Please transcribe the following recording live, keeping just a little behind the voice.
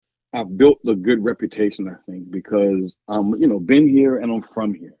I've built a good reputation, I think, because been here and I'm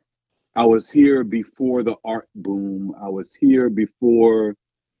from here. I was here before the art boom. I was here before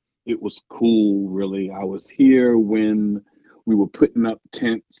it was cool, really. I was here when we were putting up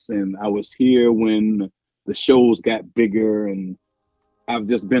tents, and I was here when the shows got bigger, and I've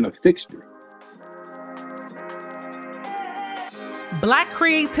just been a fixture. Black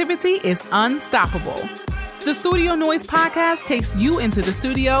creativity is unstoppable. The Studio Noise podcast takes you into the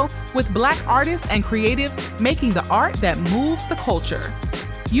studio with Black artists and creatives making the art that moves the culture.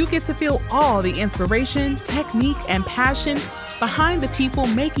 You get to feel all the inspiration, technique, and passion behind the people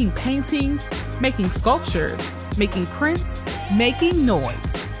making paintings, making sculptures, making prints, making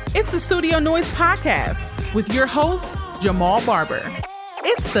noise. It's the Studio Noise podcast with your host, Jamal Barber.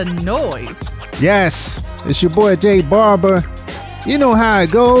 It's the noise. Yes, it's your boy Jay Barber. You know how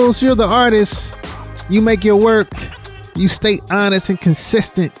it goes. You're the artist. You make your work. You stay honest and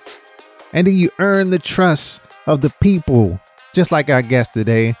consistent. And then you earn the trust of the people. Just like our guest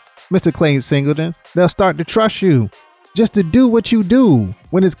today, Mr. Clayton Singleton. They'll start to trust you just to do what you do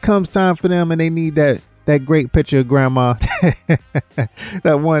when it comes time for them and they need that great picture of grandma.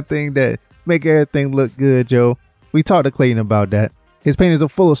 That one thing that make everything look good, Joe. We talked to Clayton about that. His paintings are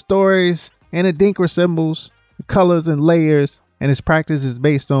full of stories and Adinkra symbols, colors and layers, and his practice is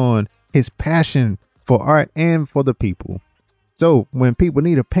based on his passion for art and for the people. So when people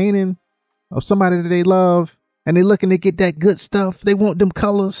need a painting of somebody that they love and they're looking to get that good stuff, they want them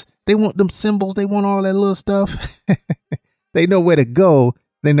colors, they want them symbols, they want all that little stuff. They know where to go.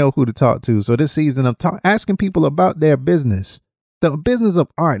 They know who to talk to. So this season, I'm asking people about their business, the business of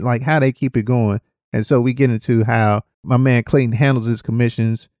art, like how they keep it going. And so we get into how my man Clayton handles his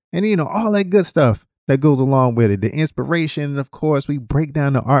commissions and, all that good stuff that goes along with it. The inspiration, and of course, we break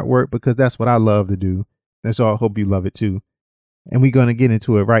down the artwork because that's what I love to do. And so I hope you love it too. And we're going to get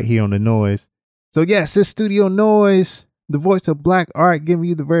into it right here on The Noise. So yes, this Studio Noise, the voice of Black art, giving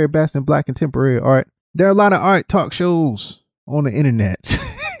you the very best in Black contemporary art. There are a lot of art talk shows on the internet.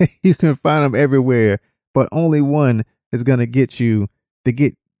 You can find them everywhere, but only one is going to get you to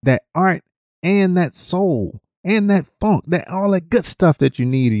get that art and that soul and that funk, that all that good stuff that you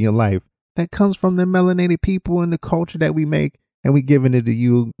need in your life that comes from the melanated people and the culture that we make. And we giving it to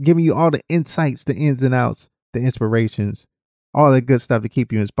you, giving you all the insights, the ins and outs, the inspirations, all the good stuff to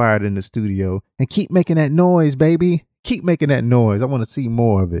keep you inspired in the studio and keep making that noise, baby. Keep making that noise. I want to see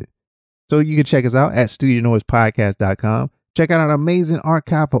more of it. So you can check us out at studionoisepodcast.com. Check out our amazing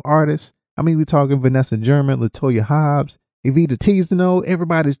archive of artists. I mean, we're talking Vanessa German, Latoya Hobbs, Evita Tizano.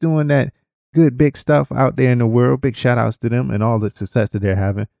 Everybody's doing that good, big stuff out there in the world. Big shout outs to them and all the success that they're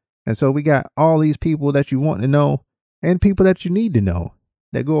having. And so we got all these people that you want to know and people that you need to know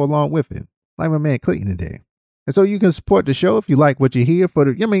that go along with it. Like my man Clayton today. And so you can support the show if you like what you hear I'll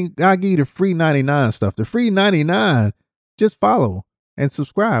give you the free 99 stuff. The free 99, just follow and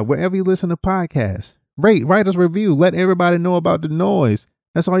subscribe wherever you listen to podcasts. Write us a review. Let everybody know about The Noise.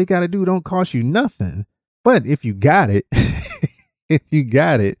 That's all you got to do. Don't cost you nothing. But if you got it, you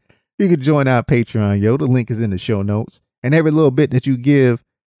can join our Patreon, yo. The link is in the show notes. And every little bit that you give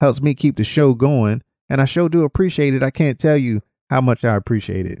helps me keep the show going. And I sure do appreciate it. I can't tell you how much I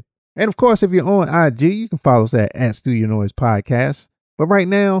appreciate it. And of course, if you're on IG, you can follow us at Studio Noise Podcast. But right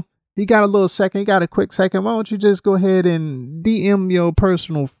now, you got a quick second. Why don't you just go ahead and DM your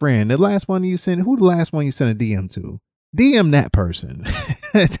personal friend? Who the last one you sent a DM to? DM that person.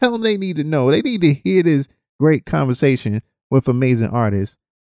 Tell them they need to know. They need to hear this great conversation with amazing artists.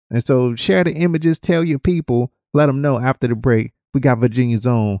 And so share the images, tell your people, let them know after the break. We got Virginia's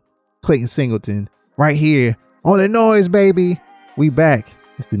own Clayton Singleton right here on The Noise, baby. We back.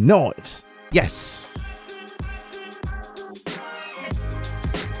 It's The Noise. Yes.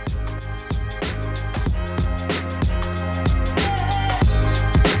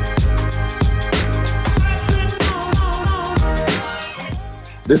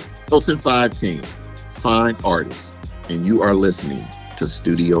 This is Hilton 5 team, fine artists, and you are listening to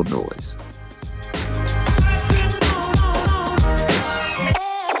Studio Noise.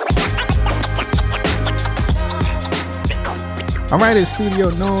 All right, it's Studio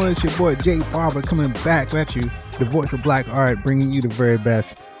Noise. Your boy Jay Barber coming back at you, the voice of Black art, bringing you the very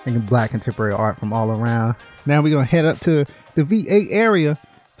best in Black contemporary art from all around. Now we're gonna head up to the VA area,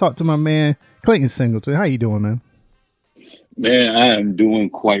 talk to my man Clayton Singleton. How you doing, man? Man, I am doing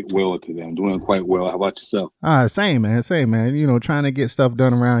quite well today. I'm doing quite well. How about yourself? Same, man. Trying to get stuff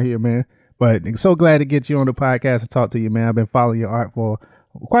done around here, man. But so glad to get you on the podcast and talk to you, man. I've been following your art for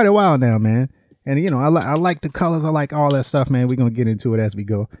quite a while now, man. And, I like the colors. I like all that stuff, man. We're going to get into it as we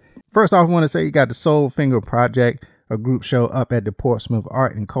go. First off, I want to say you got the Soul Finger Project a group show up at the Portsmouth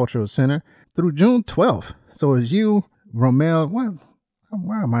Art and Cultural Center through June 12th. So it's you, Romel. Well,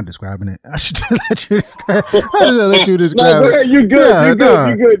 why am I describing it? I should just let you describe. I just let you describe No, go it. ahead. You're good. Yeah, you're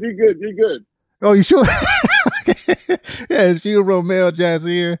nah. good. You're good. Oh, you sure? Yeah, it's you, Romel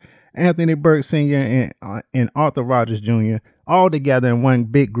Jazir, Anthony Burke Sr., and Arthur Rogers Jr. all together in one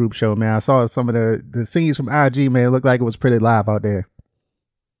big group show, man. I saw some of the scenes from IG, man. It looked like it was pretty live out there.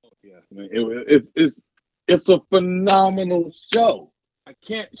 Yeah, man. It's a phenomenal show. I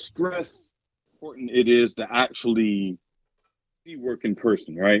can't stress how important it is to actually see work in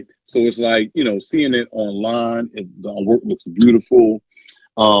person, right? So it's like, seeing it online, the work looks beautiful.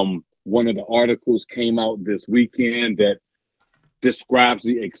 One of the articles came out this weekend that describes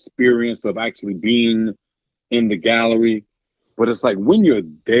the experience of actually being in the gallery. But it's like when you're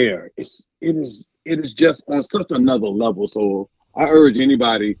there, it is just on such another level. So I urge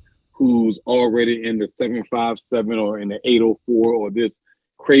anybody who's already in the 757 or in the 804 or this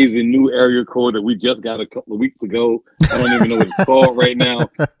crazy new area code that we just got a couple of weeks ago. I don't even know what it's called right now.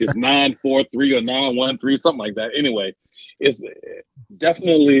 It's 943 or 913, something like that. Anyway, it's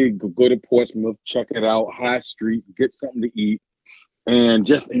definitely go to Portsmouth, check it out, High Street, get something to eat, and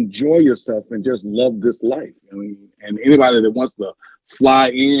just enjoy yourself and just love this life. I mean, and anybody that wants to fly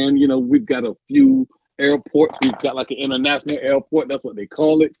in, we've got a few airports. We've got like an international airport. That's what they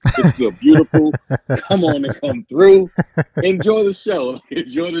call it. It's still beautiful. Come on and come through. Enjoy the show.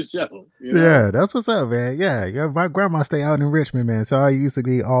 Yeah, that's what's up, man. Yeah, my grandma stay out in Richmond, man. So I used to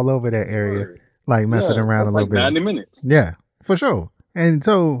be all over that area, like messing around a little bit. 90 minutes. Yeah, for sure. And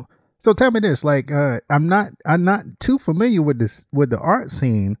so tell me this, like, I'm not too familiar with the art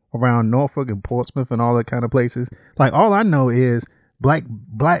scene around Norfolk and Portsmouth and all that kind of places. Like, all I know is Black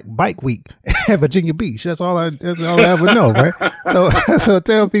Bike Week at Virginia Beach. That's all I ever know, right? So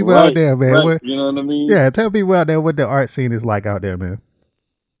tell people out there, man. Right. You know what I mean? Yeah, tell people out there what the art scene is like out there, man.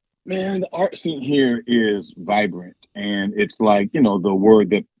 Man, the art scene here is vibrant, and it's like, the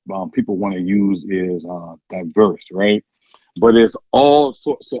word that people want to use is diverse, right? But it's all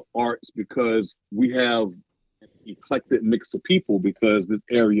sorts of arts because we have an eclectic mix of people because this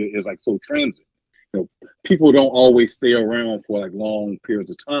area is like so transit. People don't always stay around for like long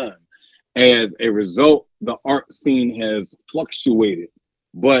periods of time. As a result, the art scene has fluctuated.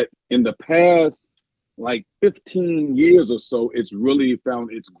 But in the past, like 15 years or so, it's really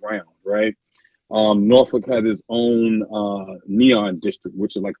found its ground, right? Norfolk had its own Neon District,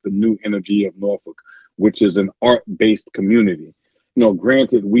 which is like the new energy of Norfolk, which is an art-based community.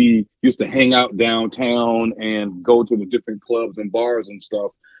 Granted, we used to hang out downtown and go to the different clubs and bars and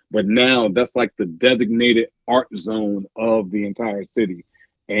stuff, but now that's like the designated art zone of the entire city.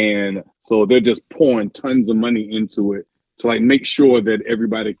 And so they're just pouring tons of money into it to like make sure that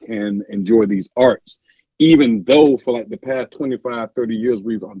everybody can enjoy these arts, even though for like the past 25, 30 years,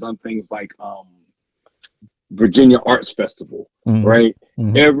 we've done things like Virginia Arts Festival, right?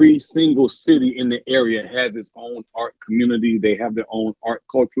 Mm-hmm. Every single city in the area has its own art community. They have their own art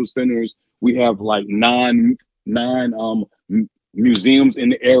cultural centers. We have like nine museums in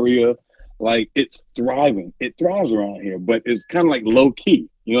the area. Like, it's thriving. It thrives around here, but it's kind of like low key.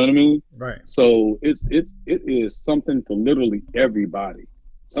 You know what I mean? Right. So it is something for literally everybody.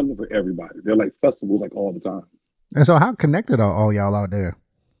 Something for everybody. They're like festivals like all the time. And so how connected are all y'all out there?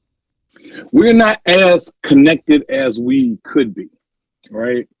 We're not as connected as we could be,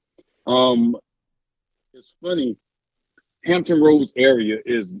 right? It's funny. Hampton Roads area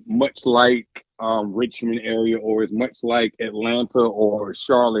is much like Richmond area, or is much like Atlanta or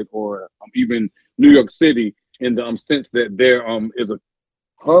Charlotte or even New York City, in the sense that there is a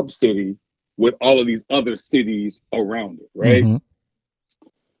hub city with all of these other cities around it, right? Mm-hmm.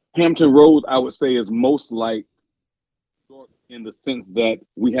 Hampton Roads, I would say, is most like in the sense that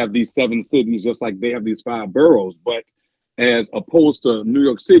we have these 7 cities, just like they have these 5 boroughs. But as opposed to New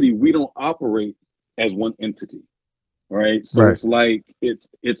York City, we don't operate as one entity, right? So It's like it's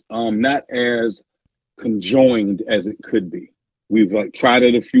not as conjoined as it could be. We've like tried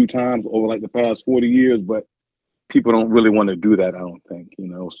it a few times over like the past 40 years, but people don't really want to do that, I don't think,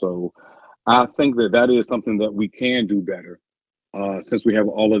 So I think that is something that we can do better. Since we have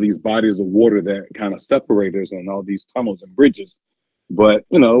all of these bodies of water that kind of separate us and all these tunnels and bridges. But,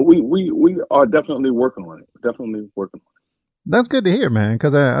 we are definitely working on it. That's good to hear, man,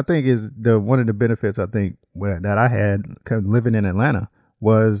 because I think is one of the benefits I think that I had living in Atlanta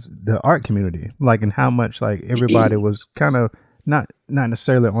was the art community, like, and how much like everybody was kind of not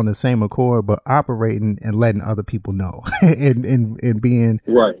necessarily on the same accord, but operating and letting other people know and being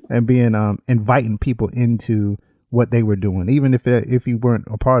right and being inviting people into what they were doing, even if you weren't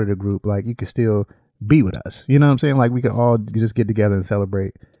a part of the group. Like, you could still be with us. You know what I'm saying? Like we can all just get together and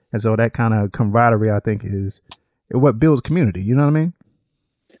celebrate. And so that kind of camaraderie, I think, is what builds community. You know what I mean?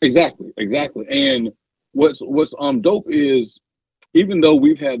 Exactly, exactly. And what's dope is, even though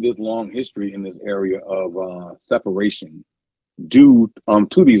we've had this long history in this area of separation due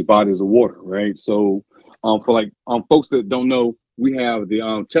to these bodies of water, right? So for like folks that don't know, we have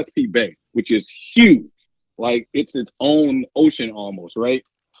the Chesapeake Bay, which is huge, like it's its own ocean almost, right?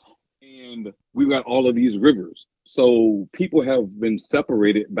 And we've got all of these rivers. So people have been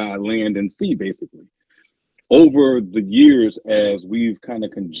separated by land and sea, basically. Over the years, as we've kind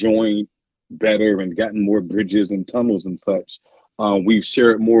of conjoined better and gotten more bridges and tunnels and such, we've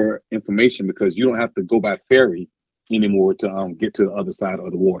shared more information because you don't have to go by ferry anymore to get to the other side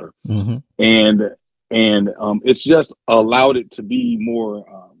of the water. Mm-hmm. And it's just allowed it to be more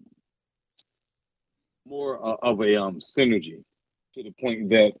of a synergy, to the point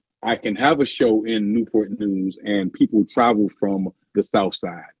that I can have a show in Newport News and people travel from the south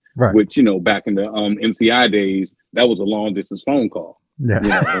side, Right. which, you know, back in the MCI days, that was a long distance phone call. Yeah. You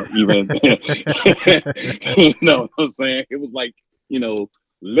know, even you know what I'm saying? It was like, you know,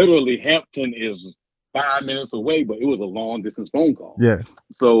 literally Hampton is 5 minutes away, but it was a long distance phone call. Yeah.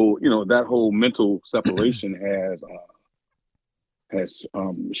 So, you know, that whole mental separation has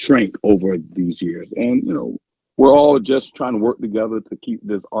shrank over these years. And, you know, we're all just trying to work together to keep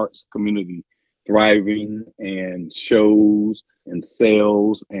this arts community thriving, and shows and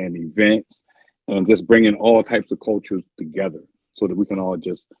sales and events, and just bringing all types of cultures together so that we can all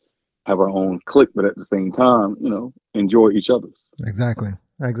just have our own clique, but at the same time, you know, enjoy each other's. Exactly.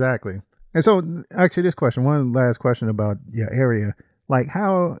 And so actually this question, one last question about your area, like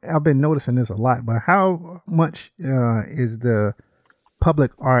how I've been noticing this a lot, but how much is the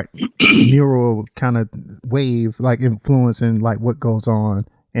public art mural kind of wave like influencing like what goes on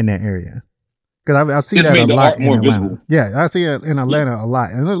in that area? Because I've seen It's that a made the lot art in more Atlanta. visible. Yeah, I see it in Atlanta a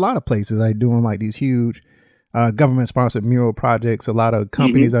lot, and a lot of places like doing like these huge government sponsored mural projects. A lot of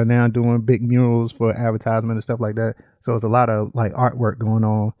companies are now doing big murals for advertisement and stuff like that. So it's a lot of like artwork going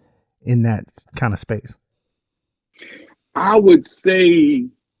on in that kind of space. I would say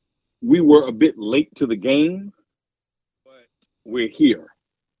we were a bit late to the game, but we're here.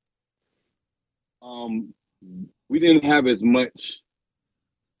 We didn't have as much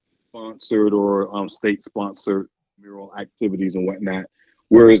sponsored or state sponsored mural activities and whatnot.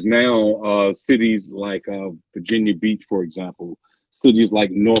 Whereas now, cities like Virginia Beach, for example, cities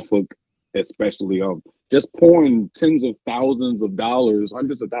like Norfolk, especially, are just pouring tens of thousands of dollars,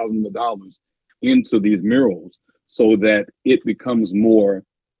 hundreds of thousands of dollars into these murals so that it becomes more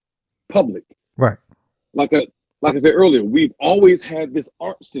public. Right. Like I said earlier, we've always had this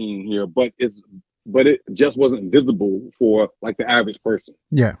art scene here, but it just wasn't visible for like the average person.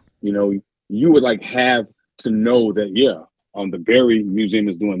 Yeah. You know, you would like have to know that, yeah, the Berry Museum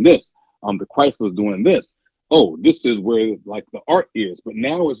is doing this, the Chrysler's doing this. Oh, this is where like the art is. But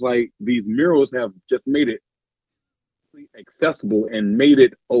now it's like these murals have just made it accessible and made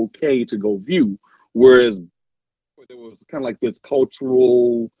it okay to go view. Whereas there was kind of like this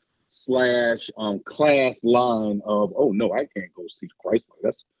cultural / class line of, oh no, I can't go see the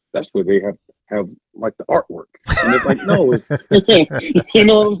Chrysler. That's where they have like the artwork. And it's like, no, it's, you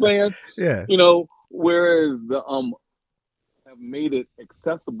know what I'm saying? Yeah. You know, whereas the have made it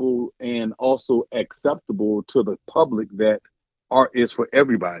accessible and also acceptable to the public that art is for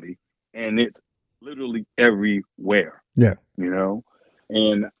everybody, and it's literally everywhere. Yeah. You know,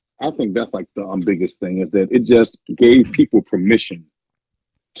 and I think that's like the biggest thing, is that it just gave people permission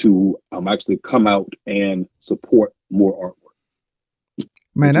to actually come out and support more artwork.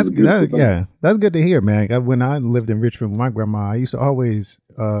 Man, Which is that's a beautiful thing. yeah, that's good to hear, man. When I lived in Richmond with my grandma, I used to always,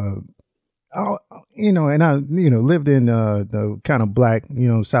 you know, and I, you know, lived in the kind of black, you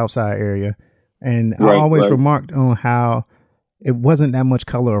know, South Side area, and I Right, always right. remarked on how it wasn't that much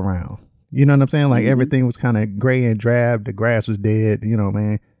color around. You know what I'm saying? Like everything was kind of gray and drab. The grass was dead. You know,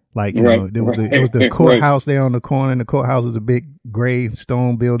 man. Like, you know, there was it was the courthouse there on the corner, and the courthouse was a big gray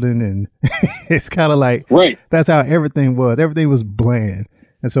stone building, and it's kind of like that's how everything was. Everything was bland.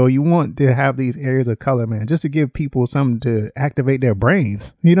 And so you want to have these areas of color, man, just to give people something to activate their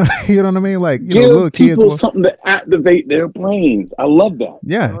brains. You know what I mean? Like, you know, little kids people something to activate their brains. I love that.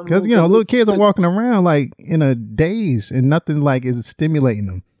 Yeah, because you know, little kids are walking around like in a daze, and nothing like is stimulating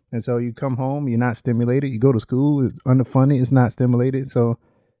them. And so you come home, you're not stimulated. You go to school, it's underfunded, it's not stimulated. So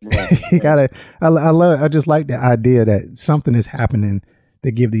you gotta. I just like the idea that something is happening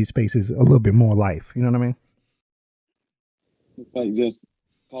to give these spaces a little bit more life. You know what I mean? It's like just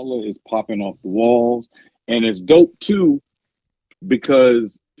color is popping off the walls, and it's dope too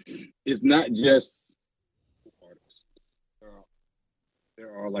because it's not just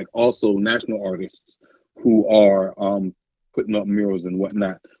there are like also national artists who are putting up murals and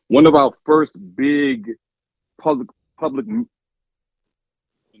whatnot. One of our first big public in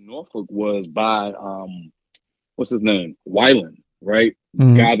Norfolk was by what's his name? Wyland, right?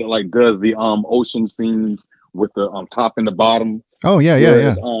 Mhm. Guy that like does the ocean scenes with the top and the bottom. Oh yeah,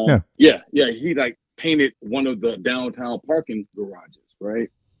 Whereas, yeah. he like painted one of the downtown parking garages,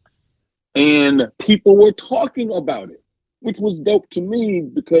 right? And people were talking about it, which was dope to me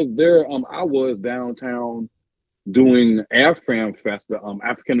because I was downtown doing AFAM Fest, the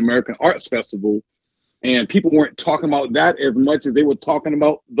African American Arts Festival, and people weren't talking about that as much as they were talking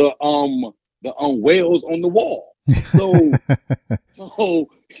about the whales on the wall. So so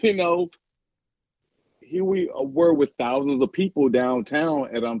here we were with thousands of people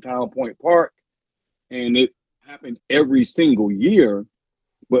downtown at Town Point Park, and it happened every single year.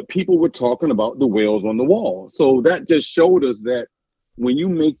 But people were talking about the whales on the wall. So that just showed us that when you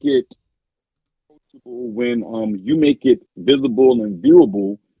make it you make it visible and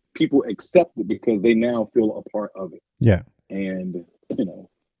viewable, people accept it because they now feel a part of it. Yeah. And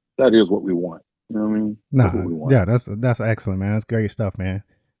that is what we want. You know what I mean? That's what we want. Yeah, that's excellent, man. That's great stuff, man.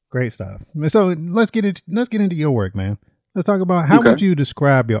 Great stuff. So let's get into your work, man. Let's talk about how would you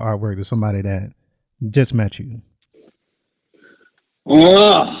describe your artwork to somebody that just met you?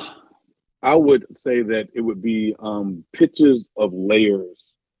 I would say that it would be pictures of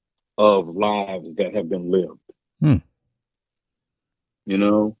layers of lives that have been lived.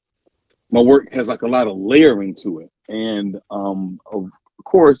 My work has like a lot of layering to it, and of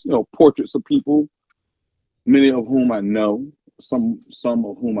course, portraits of people, many of whom I know, some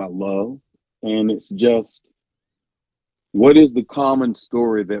of whom I love, and it's just what is the common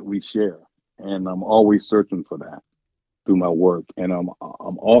story that we share, and I'm always searching for that through my work, and I'm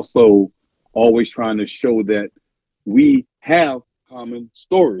also always trying to show that we have common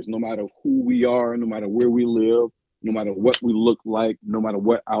stories, no matter who we are, no matter where we live, no matter what we look like, no matter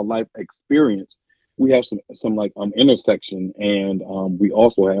what our life experience, we have some like intersection, and we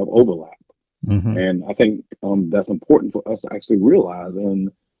also have overlap. Mm-hmm. And I think that's important for us to actually realize,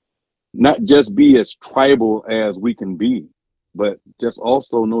 and not just be as tribal as we can be, but just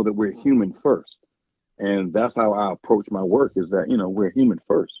also know that we're human first. And that's how I approach my work, is that, we're human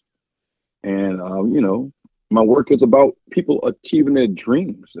first. And, my work is about people achieving their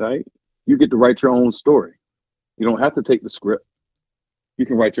dreams, right? You get to write your own story. You don't have to take the script. You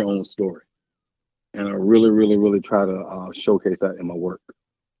can write your own story. And I really, really, really try to showcase that in my work.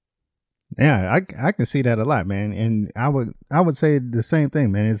 Yeah, I can see that a lot, man. And I would say the same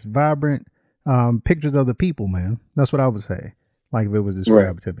thing, man. It's vibrant pictures of the people, man. That's what I would say. Like if it was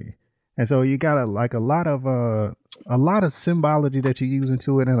described to me. And so you got a lot of symbology that you use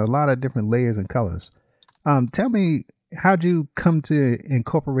into it, and a lot of different layers and colors. Tell me, how'd you come to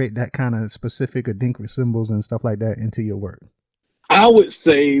incorporate that kind of specific Adinkra symbols and stuff like that into your work? I would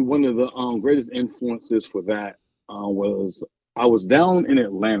say one of the greatest influences for that was I was down in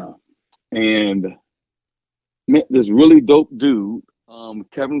Atlanta and met this really dope dude,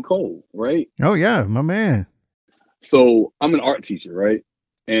 Kevin Cole, right? Oh yeah, my man. So I'm an art teacher, right?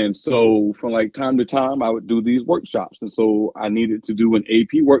 And so from like time to time, I would do these workshops. And so I needed to do an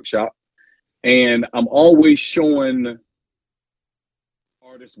AP workshop. And I'm always showing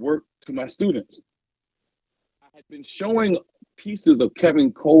artist work to my students. I had been showing pieces of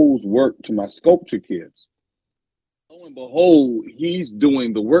Kevin Cole's work to my sculpture kids. Lo and behold, he's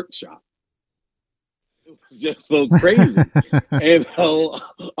doing the workshop. It was just so crazy. And so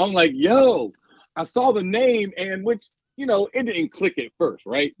I'm like, yo, I saw the name, and which, it didn't click at first,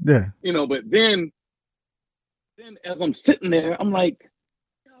 right? Yeah. But then as I'm sitting there, I'm like,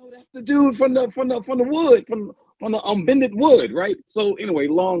 yo, that's the dude from the wood, from the bended wood, right? So anyway,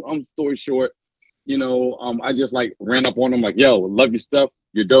 long story short, I just like ran up on him like, yo, love your stuff,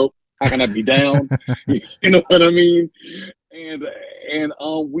 you're dope. How can I be down? You know what I mean? And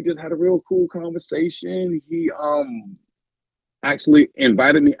we just had a real cool conversation. He actually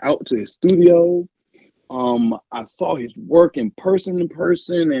invited me out to his studio. I saw his work in person,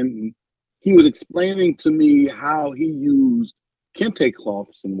 and he was explaining to me how he used kente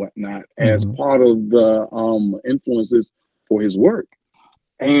cloths and whatnot as part of the influences for his work,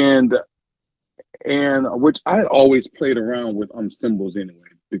 and which I had always played around with symbols anyway,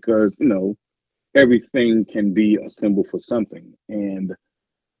 because everything can be a symbol for something, and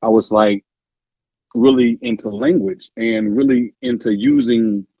I was like really into language and really into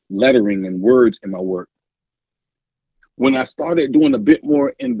using lettering and words in my work. When I started doing a bit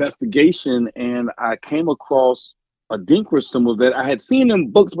more investigation, and I came across Adinkra symbols that I had seen in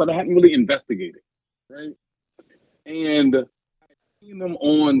books, but I hadn't really investigated, right? And Seeing them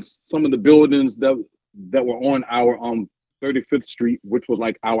on some of the buildings that were on our 35th Street, which was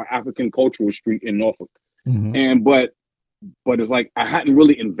like our African cultural street in Norfolk. Mm-hmm. And but it's like I hadn't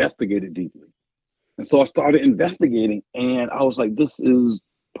really investigated deeply. And so I started investigating and I was like, this is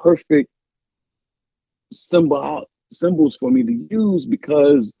perfect symbols for me to use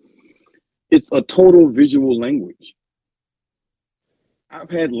because it's a total visual language. I've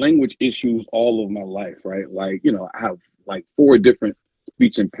had language issues all of my life, right? Like, I have like 4 different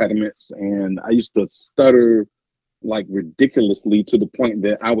speech impediments and I used to stutter like ridiculously to the point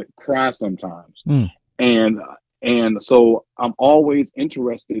that I would cry sometimes. Mm. And so I'm always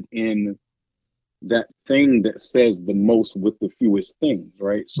interested in that thing that says the most with the fewest things,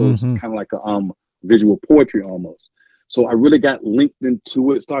 right? So it's Mm-hmm. kind of like a visual poetry almost. So I really got linked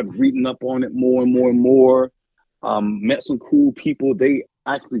into it, started reading up on it more and more and more. Met some cool people. They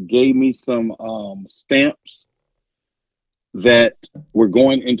actually gave me some stamps that were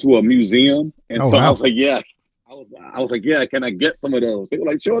going into a museum, and Oh, so I wow. was like, yeah, I was like, yeah, can I get some of those? They were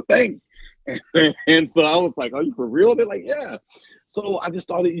like, sure thing. And so I was like, are you for real? They're like, yeah. So I just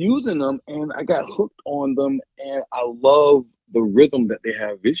started using them, and I got hooked on them, and I love the rhythm that they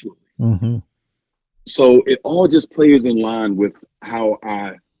have visually. Mm-hmm. So it all just plays in line with how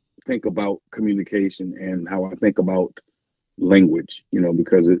I think about communication and how I think about language,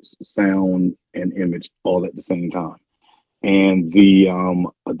 because it's sound and image all at the same time. And the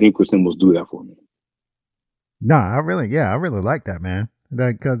Adinkra symbols do that for me. No, I really like that, man.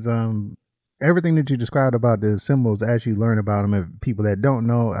 That because everything that you described about the symbols as you learn about them, and people that don't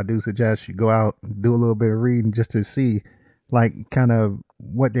know, I do suggest you go out, do a little bit of reading just to see, like, kind of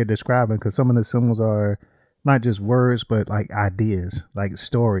what they're describing. Because some of the symbols are not just words, but like ideas, like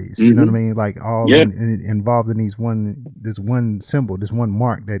stories. You know what I Mm-hmm. mean? Like all Yeah, involved in this one symbol, this one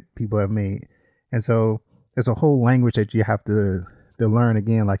mark that people have made, and so there's a whole language that you have to learn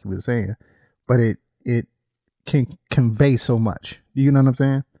again, like you were saying, but it can convey so much. You know what I'm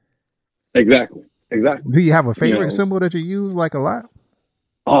saying? exactly, exactly. Do you have a You favorite know, symbol that you use like a lot?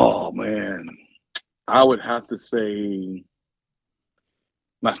 oh man, I would have to say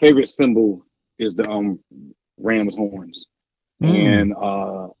my favorite symbol is the ram's horns, Mm.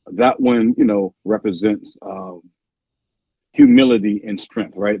 and that one, represents humility and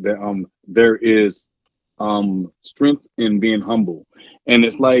strength, right? That there is strength in being humble, and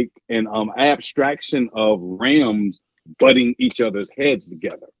it's like an abstraction of rams butting each other's heads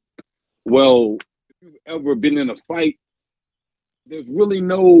together. Well, if you've ever been in a fight, there's really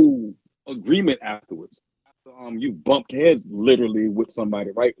no agreement afterwards. After, you bumped heads literally with somebody,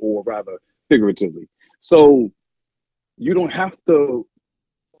 right? Or rather figuratively. So you don't have to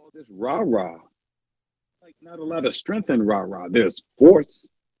all this rah-rah. Like not a lot of strength in rah-rah. There's force.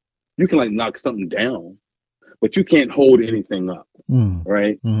 You can like knock something down, but you can't hold anything up, Mm.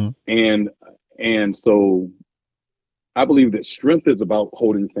 right? Mm-hmm. And and so I believe that strength is about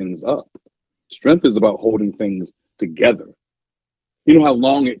holding things up. Strength is about holding things together. You know how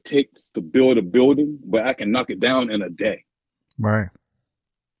long it takes to build a building, but I can knock it down in a day. Right.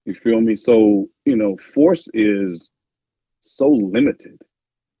 You feel me? So, force is so limited.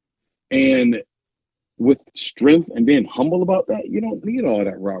 And with strength and being humble about that, you don't need all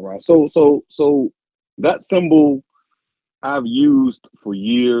that rah-rah. So that symbol I've used for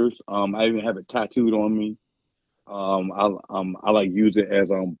years. I even have it tattooed on me. I like use it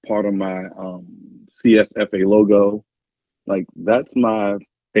as part of my CSFA logo. Like that's my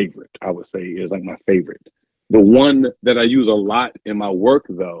favorite. I would say is like my favorite. The one that I use a lot in my work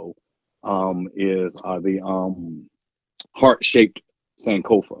though, is the heart shaped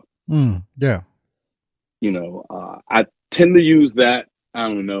Sankofa. Mm. Yeah. I tend to use that. I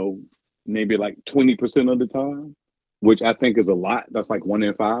don't know, maybe like 20% of the time, which I think is a lot. That's like 1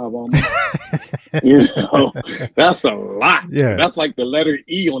 in 5 almost. You know, that's a lot. Yeah. That's like the letter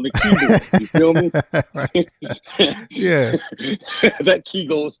E on the keyboard. You feel me? Right. Yeah. That key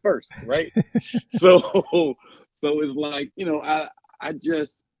goes first, right? So, so it's like I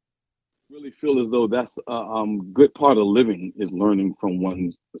just really feel as though that's a good part of living is learning from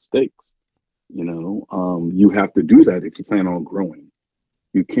one's mistakes. You have to do that if you plan on growing.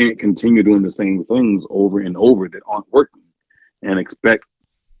 You can't continue doing the same things over and over that aren't working and expect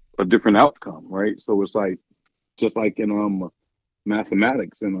a different outcome, right? So it's like just like in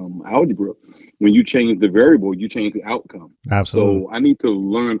mathematics and algebra, when you change the variable, you change the outcome. Absolutely. So I need to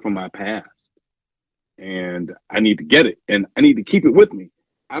learn from my past and I need to get it and I need to keep it with me.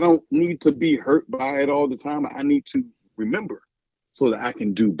 I don't need to be hurt by it all the time. I need to remember so that I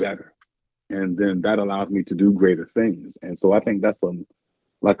can do better. And then that allows me to do greater things. And so I think that's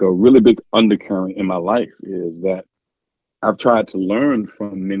like a really big undercurrent in my life is that I've tried to learn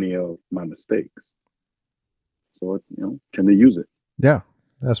from many of my mistakes. So, tend to use it. Yeah,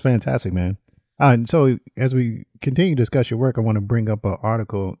 that's fantastic, man. And so as we continue to discuss your work, I want to bring up an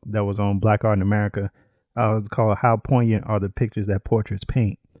article that was on Black Art in America. It's called "How Poignant Are the Pictures That Portraits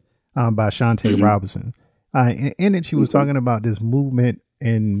Paint," by Shantae Robinson. In it, she was talking about this movement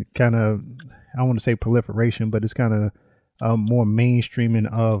and kind of, I don't want to say proliferation, but it's kind of more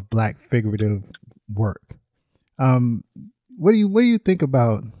mainstreaming of Black figurative work. What do you think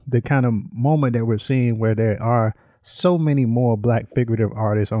about the kind of moment that we're seeing where there are so many more Black figurative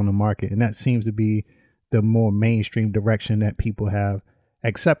artists on the market, and that seems to be the more mainstream direction that people have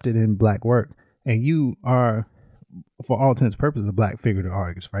accepted in Black work? And you are, for all intents and purposes, a Black figurative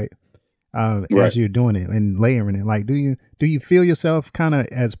artist, right? Right. As you're doing it and layering it, like, do you feel yourself kind of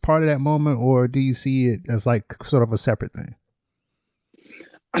as part of that moment, or do you see it as like sort of a separate thing?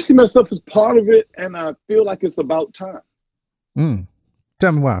 I see myself as part of it, and I feel like it's about time.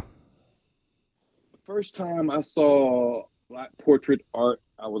 Tell me why. The first time I saw Black portrait art,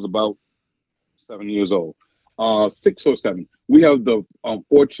 I was about 7 years old, 6 or 7. We have the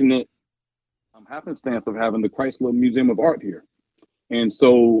unfortunate happenstance of having the Chrysler Museum of Art here. And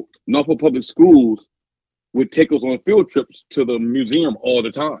so Norfolk Public Schools would take us on field trips to the museum all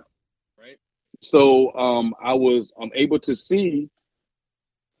the time, right? So I was able to see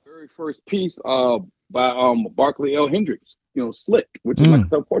the very first piece by Barclay L. Hendricks, Slick, which is like a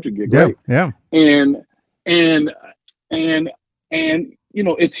self-portrait gig, right? Yeah. And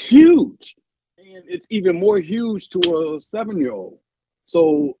it's huge. And it's even more huge to a 7-year-old.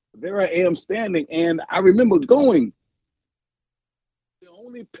 So there I am standing, and I remember going, the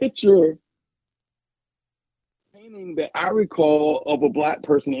only picture painting that I recall of a Black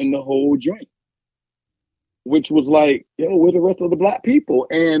person in the whole joint, which was like, we're the rest of the Black people.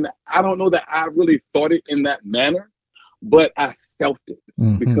 And I don't know that I really thought it in that manner, but I felt it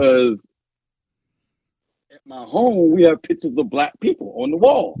because at my home, we have pictures of Black people on the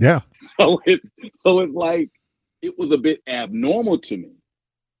wall. Yeah. So it's like, it was a bit abnormal to me.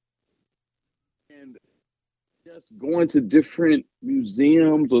 And just going to different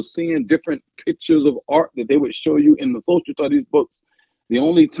museums or seeing different pictures of art that they would show you in the social studies books, the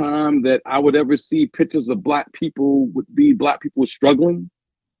only time that I would ever see pictures of Black people would be Black people struggling,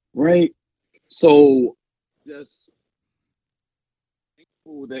 right? So just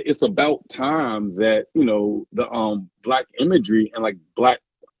thankful that it's about time that, the Black imagery and like Black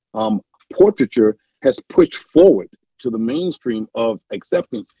portraiture has pushed forward to the mainstream of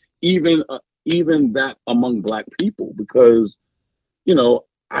acceptance, even that among Black people, because I know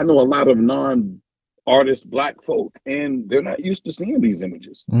a lot of non-artist Black folk, and they're not used to seeing these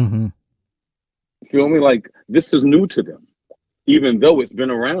images. You feel me? Like, this is new to them, even though it's been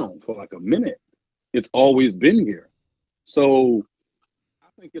around for like a minute. It's always been here. So I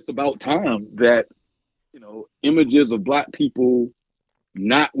think it's about time that images of Black people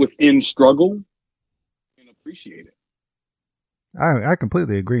not within struggle and appreciate it. I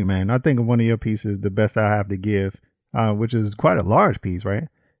completely agree, man. I think one of your pieces, The Best I Have to Give, which is quite a large piece, right?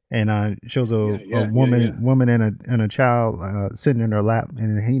 And shows a woman and a child sitting in her lap,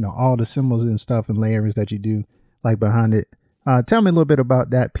 and all the symbols and stuff and layers that you do like behind it. Tell me a little bit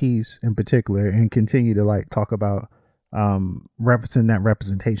about that piece in particular, and continue to like talk about referencing that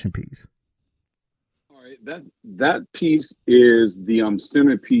representation piece. All right, that piece is the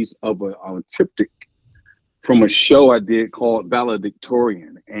centerpiece of a triptych from a show I did called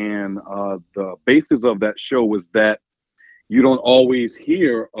Valedictorian. And the basis of that show was that you don't always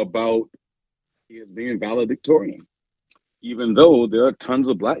hear about kids being valedictorian, even though there are tons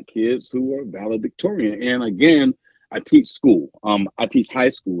of Black kids who are valedictorian. And again, I teach school. I teach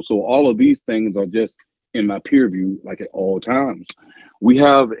high school. So all of these things are just in my peer view, like at all times. We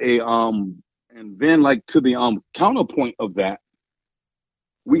have and then like to the counterpoint of that,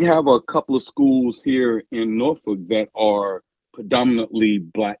 we have a couple of schools here in Norfolk that are predominantly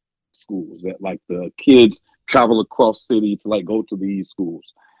Black schools, that like the kids travel across city to like go to these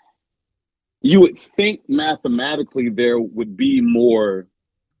schools. You would think mathematically there would be more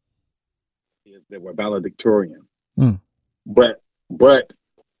kids that were valedictorian, but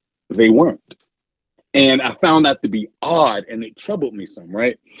they weren't. And I found that to be odd, and it troubled me some,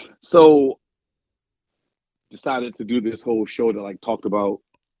 right? So decided to do this whole show that like talked about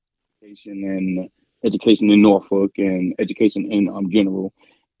education in Norfolk and education in general.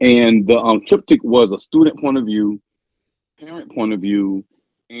 And the triptych was a student point of view, parent point of view,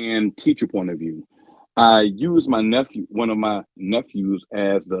 and teacher point of view. I used one of my nephews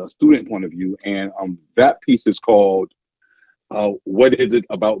as the student point of view, and that piece is called what is it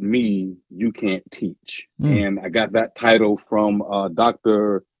about me you can't teach? And I got that title from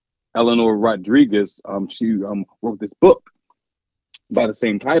Dr. Eleanor Rodriguez. She wrote this book by the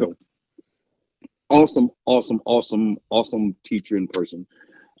same title. Awesome teacher in person.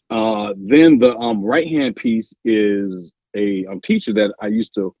 Then the right hand piece is a teacher that I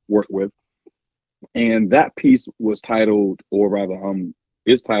used to work with, and that piece was titled, or rather,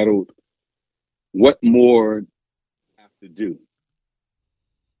 is titled, "What More Have to Do."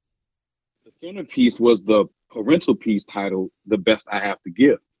 The centerpiece was the parental piece titled, "The Best I Have to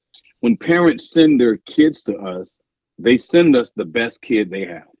Give." When parents send their kids to us, they send us the best kid they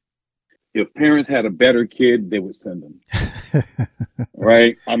have. If parents had a better kid, they would send them.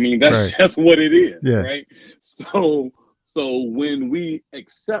 Right? I mean, that's just what it is. Yeah. Right? So when we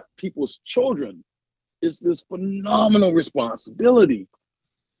accept people's children, it's this phenomenal responsibility.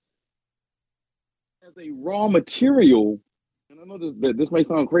 As a raw material, and I know this may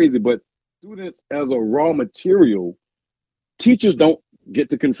sound crazy, but students as a raw material, teachers don't get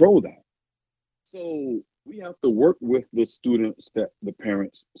to control that. So we have to work with the students that the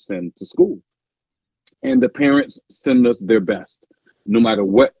parents send to school. And the parents send us their best. No matter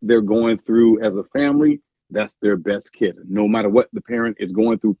what they're going through as a family, that's their best kid. No matter what the parent is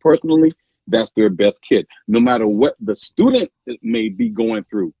going through personally, that's their best kid. No matter what the student may be going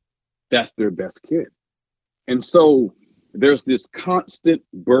through, that's their best kid. And so there's this constant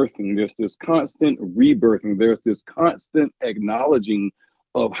birthing, there's this constant rebirthing, there's this constant acknowledging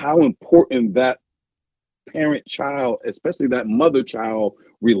of how important that parent-child, especially that mother-child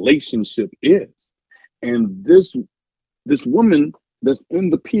relationship is. And this woman that's in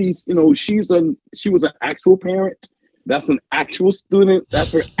the piece, you know, she was an actual parent. That's an actual student.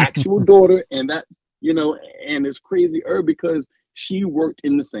 That's her actual daughter. And that, you know, and it's crazy because she worked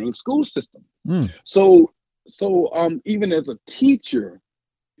in the same school system. So even as a teacher,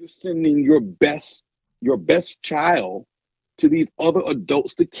 you're sending your best child to these other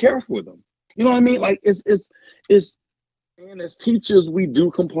adults to care for them. You know what I mean? Like it's and as teachers, we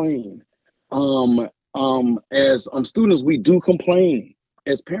do complain. As students, we do complain.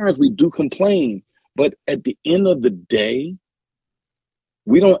 As parents, we do complain. But at the end of the day,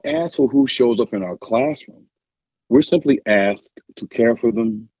 we don't ask for who shows up in our classroom. We're simply asked to care for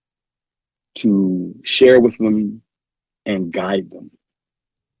them, to share with them, and guide them,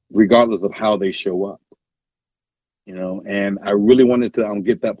 regardless of how they show up. You know, and I really wanted to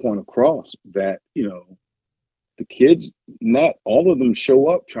get that point across that, you know, the kids, not all of them show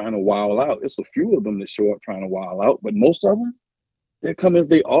up trying to wild out. It's a few of them that show up trying to wild out, but most of them, they come as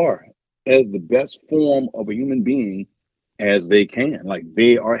they are, as the best form of a human being as they can. Like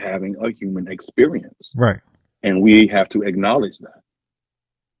they are having a human experience. Right. And we have to acknowledge that.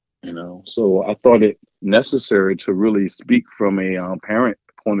 You know, so I thought it necessary to really speak from a parent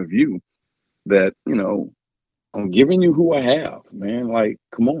point of view that, you know, I'm giving you who I have, man. Like,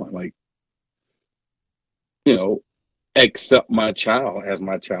 come on, like, you know, accept my child as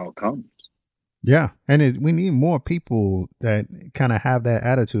my child comes. Yeah. And we need more people that kind of have that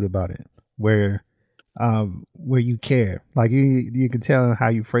attitude about it, where you care. Like you can tell how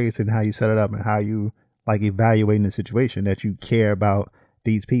you phrase it and how you set it up and how you like evaluating the situation, that you care about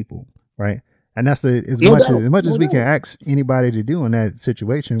these people, right? And that's as much as we can ask anybody to do in that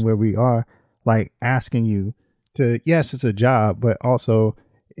situation where we are like asking you to, yes, it's a job, but also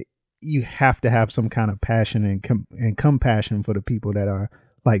you have to have some kind of passion and compassion for the people that are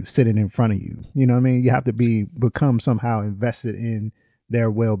like sitting in front of you. You know what I mean? You have to become somehow invested in their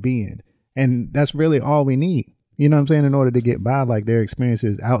well-being. And that's really all we need. You know what I'm saying? In order to get by, like their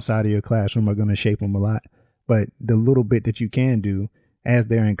experiences outside of your classroom are going to shape them a lot. But the little bit that you can do as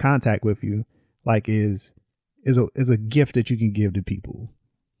they're in contact with you, like is a gift that you can give to people.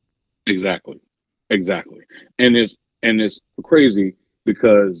 Exactly. And it's crazy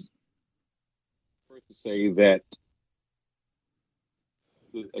because first to say that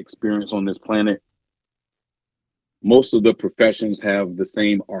the experience on this planet, most of the professions have the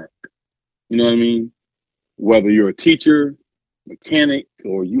same arc. You know what I mean? Whether you're a teacher, mechanic,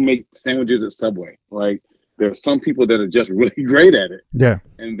 or you make sandwiches at Subway, like there are some people that are just really great at it. Yeah.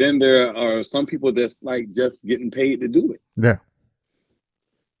 And then there are some people that's like just getting paid to do it. Yeah.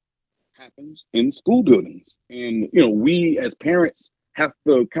 Happens in school buildings. And, you know, we as parents have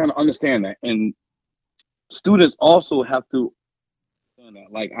to kind of understand that. And students also have to understand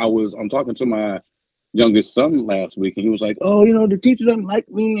that. Like I'm talking to my youngest son last week and he was like, oh, you know, the teacher doesn't like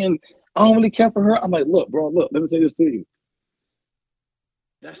me and I don't really care for her. I'm like, look, let me say this to you.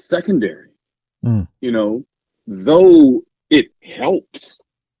 That's secondary. You know, though it helps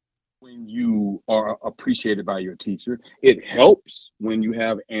when you are appreciated by your teacher. It helps when you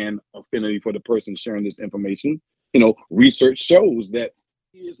have an affinity for the person sharing this information. Research shows that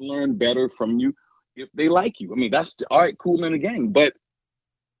kids learn better from you if they like you. I mean, that's all right, cool in the game, but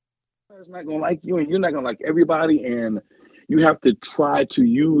it's not gonna like you, and you're not gonna like everybody, and you have to try to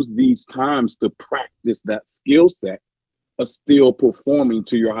use these times to practice that skill set of still performing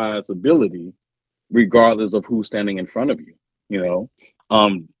to your highest ability, regardless of who's standing in front of you. You know,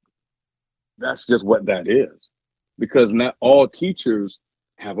 that's just what that is, because not all teachers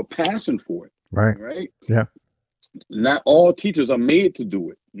have a passion for it. Right. Right. Yeah. Not all teachers are made to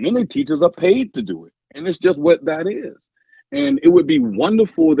do it. Many teachers are paid to do it, and it's just what that is. And it would be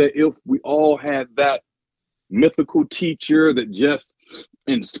wonderful that if we all had that mythical teacher that just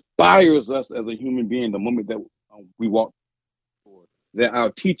inspires us as a human being the moment that we walk forward, that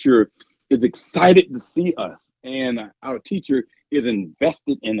our teacher is excited to see us and our teacher is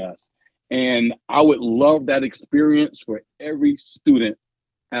invested in us. And I would love that experience for every student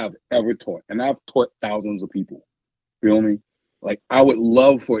I've ever taught. And I've taught thousands of people. Feel me? Like, I would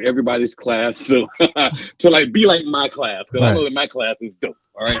love for everybody's class to to like be like my class, because I know that my class is dope.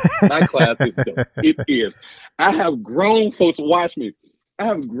 All right, my class is dope. It is. I have grown folks watch me. I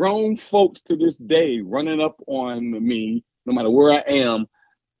have grown folks to this day running up on me, no matter where I am,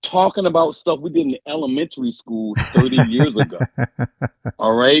 talking about stuff we did in elementary school 30 years ago.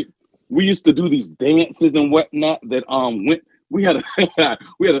 All right, we used to do these dances and whatnot that we had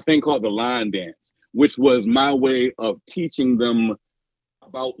a thing called the line dance, which was my way of teaching them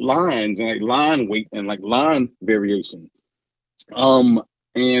about lines and like line weight and like line variation.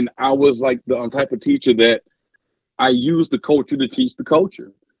 And I was like the type of teacher that I used the culture to teach the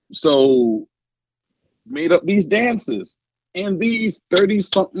culture. So made up these dances, and these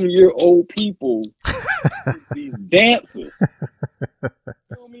 30-something-year-old people these dances. You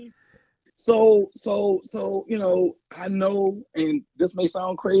know me? So I know, and this may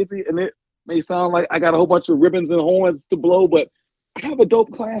sound crazy, and it may sound like I got a whole bunch of ribbons and horns to blow, but I have a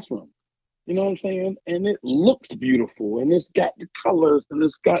dope classroom. You know what I'm saying? And it looks beautiful, and it's got the colors, and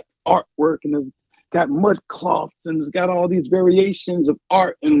it's got artwork, and it's got mud cloths, and it's got all these variations of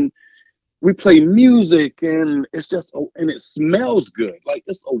art, and we play music, and it's just, and it smells good. Like,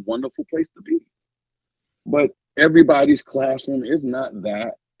 it's a wonderful place to be. But everybody's classroom is not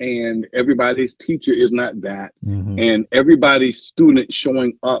that, and everybody's teacher is not that, and everybody's student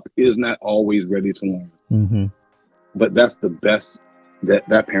showing up is not always ready to learn. But that's the best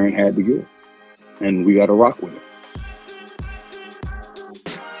that parent had to give, and we got to rock with it.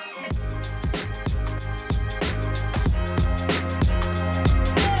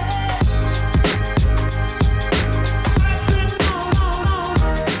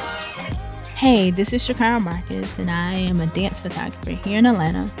 Hey, this is Shakira Marcus, and I am a dance photographer here in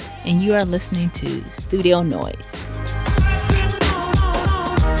Atlanta, and you are listening to Studio Noise.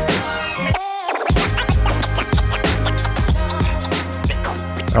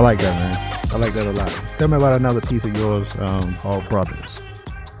 I like that, man. I like that a lot. Tell me about another piece of yours called Brothers.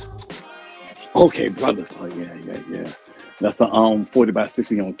 Okay, Brothers. Oh, yeah. That's a 40 by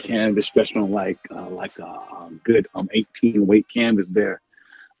 60 on canvas, stretched on like a good 18 weight canvas there.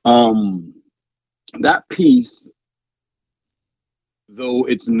 That piece, though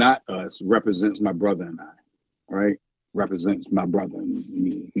it's not us, represents my brother and I, right? Represents my brother and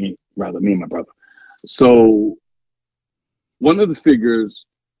me and my brother. So one of the figures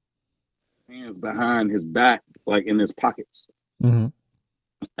hands behind his back, like in his pockets. And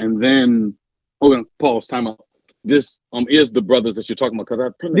then, pause, time out. This is the Brothers that you're talking about, because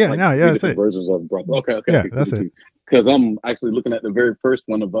I've printed different versions of Brothers. Okay, yeah, that's it. Because I'm actually looking at the very first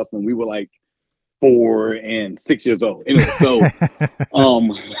one of us when we were like 4 and 6 years old. Anyway, so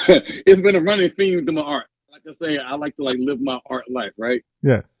it's been a running theme to my art. Like I say, I like to live my art life, right?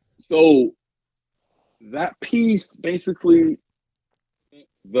 Yeah. So that piece basically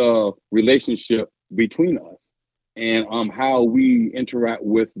the relationship between us and how we interact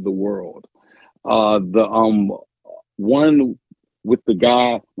with the world. The one with the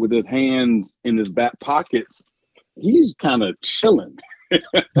guy with his hands in his back pockets, he's kind of chilling.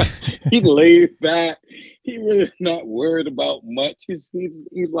 He lays back. He really not worried about much. He's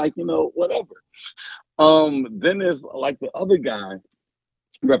like, whatever. Then there's like the other guy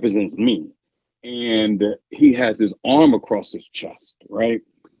represents me, and he has his arm across his chest, right?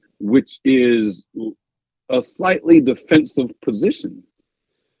 Which is a slightly defensive position,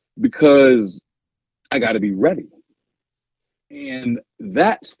 because I got to be ready. And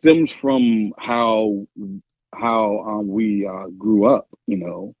that stems from how we grew up.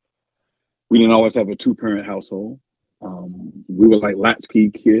 We didn't always have a 2-parent household. We were like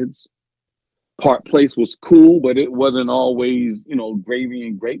latchkey kids. Park Place was cool, but it wasn't always, gravy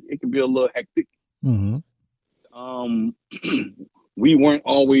and grape. It could be a little hectic. Mm-hmm. We weren't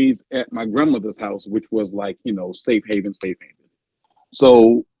always at my grandmother's house, which was like, safe haven, safe haven.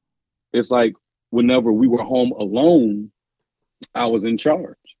 So it's like whenever we were home alone, I was in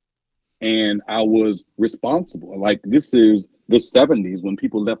charge and I was responsible. Like this is the 70s when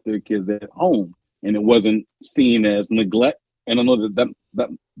people left their kids at home and it wasn't seen as neglect. And I know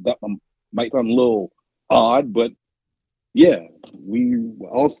that might sound a little odd, but yeah, we were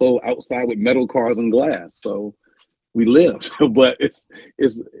also outside with metal cars and glass. So we lived. But it's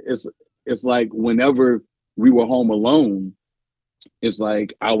like whenever we were home alone, it's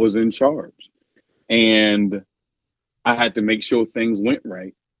like I was in charge. And I had to make sure things went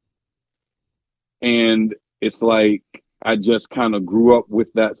right. And it's like I just kind of grew up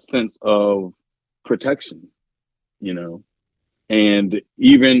with that sense of protection, you know. And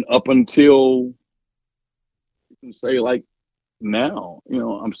even up until you can say like now,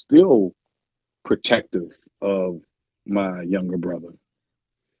 I'm still protective of my younger brother.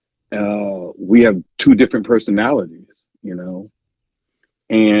 We have two different personalities,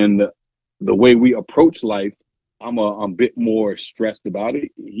 and the way we approach life, I'm a bit more stressed about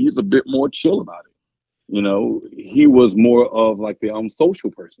it. He's a bit more chill about it. He was more of like the social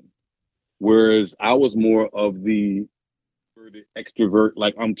person, whereas I was more of the extrovert.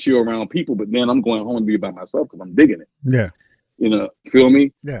 Like I'm chill around people, but then I'm going home to be by myself because I'm digging it. Yeah. Feel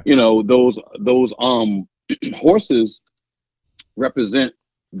me? Yeah. Those horses represent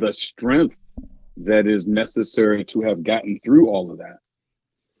the strength that is necessary to have gotten through all of that.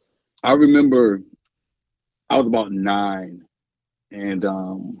 I remember I was about 9, and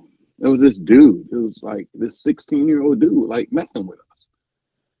there was this dude. It was like this 16-year-old dude, like messing with us,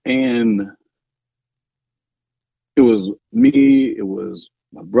 and it was me. It was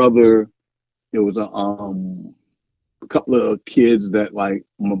my brother. It was a couple of kids that like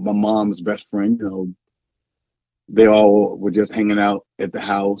my mom's best friend. They all were just hanging out at the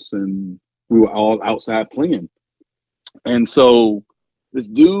house, and we were all outside playing. And so this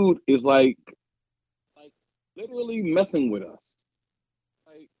dude is like literally messing with us.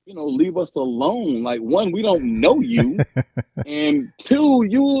 Like, leave us alone. Like, one, we don't know you, and two,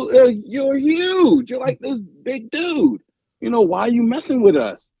 you're huge. You're like this big dude. Why are you messing with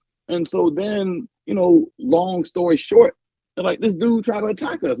us? And so then, long story short, they're like, this dude tried to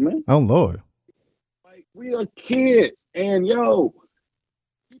attack us, man. Oh Lord. Like, we are kids, and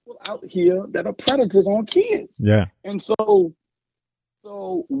people out here that are predators on kids. Yeah. And so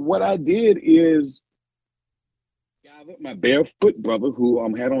what I did is gathered my barefoot brother, who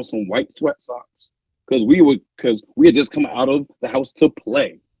had on some white sweat socks, because we had just come out of the house to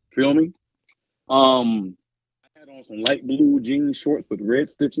play. Feel me? I had on some light blue jean shorts with red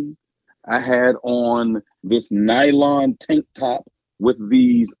stitching. I had on this nylon tank top with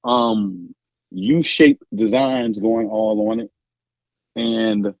these U-shaped designs going all on it.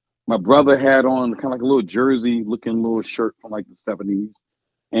 And my brother had on kind of like a little jersey looking little shirt from like the 70s.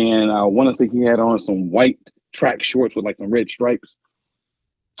 And I want to say he had on some white track shorts with like some red stripes.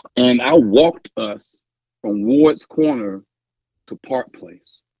 And I walked us from Ward's Corner to Park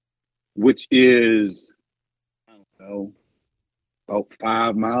Place, which is, I don't know, about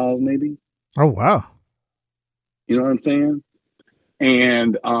 5 miles maybe. Oh, wow. You know what I'm saying?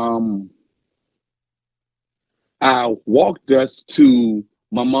 And I walked us to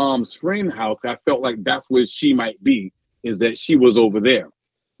my mom's friend's house. I felt like that's where she might be, is that she was over there,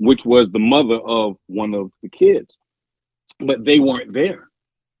 which was the mother of one of the kids. But they weren't there.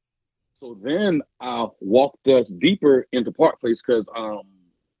 So then I walked us deeper into Park Place because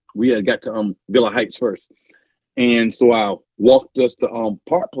we had got to Villa Heights first. And so I walked us to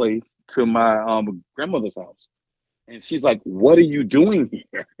Park Place to my grandmother's house. And she's like, what are you doing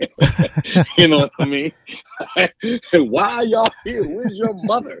here? You know what I mean? Why are y'all here? Where's your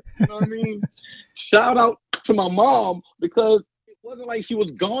mother? You know what I mean? Shout out to my mom, because it wasn't like she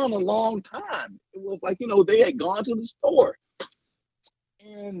was gone a long time. It was like, they had gone to the store.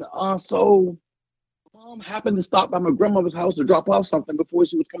 And so mom happened to stop by my grandmother's house to drop off something before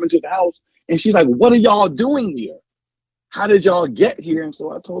she was coming to the house. And she's like, what are y'all doing here? How did y'all get here? And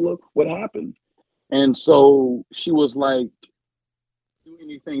so I told her what happened. And so she was like, do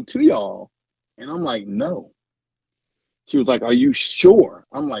anything to y'all? And I'm like, no. She was like, are you sure?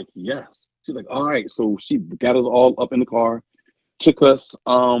 I'm like, yes. She's like, all right. So she got us all up in the car, took us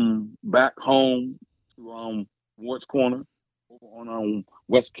back home to Ward's Corner over on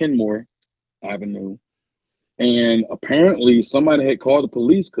West Kenmore Avenue. And apparently somebody had called the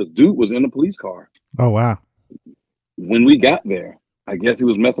police because dude was in a police car. Oh, wow. When we got there. I guess he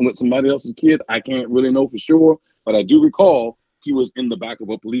was messing with somebody else's kids. I can't really know for sure, but I do recall he was in the back of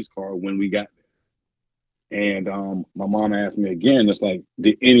a police car when we got there. And my mom asked me again, it's like,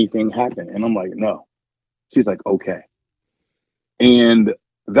 did anything happen? And I'm like, no. She's like, okay. And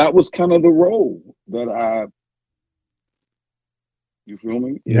that was kind of the role that you feel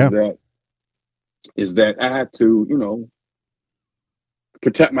me? Yeah. Is that I had to,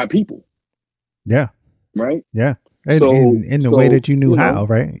 protect my people, Yeah. right? Yeah. And So, in the way that you knew you how, know,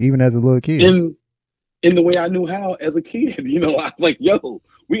 right? Even as a little kid. in the way I knew how as a kid, I was like, yo,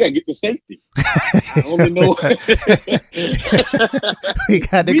 we gotta get to safety. I only know We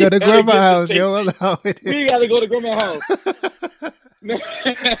got to we go to gotta grandma's get to house, safety. yo. We gotta go to grandma's house.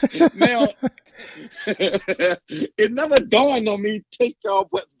 Now, it never dawned on me, take y'all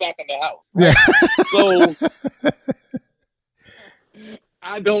butts back in the house. Right? Yeah. So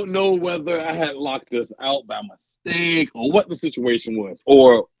I don't know whether I had locked us out by mistake or what the situation was,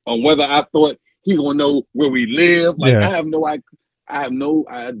 or whether I thought he's gonna know where we live. Like Yeah. I have no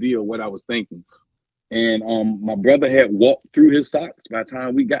idea what I was thinking. And my brother had walked through his socks by the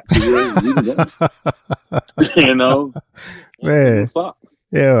time we got to where we were going. Walked through Man. his socks.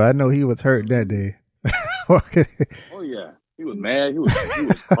 Yeah, I know he was hurt that day. Oh yeah, he was mad. He was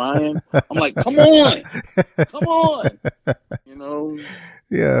crying. I'm like, come on.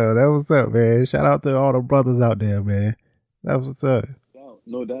 Yeah, that was up, man. Shout out to all the brothers out there, man. That was up.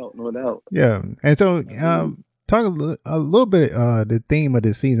 No doubt. Yeah, and so talk a little bit the theme of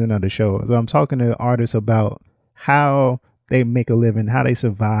the season of the show. So I'm talking to artists about how they make a living, how they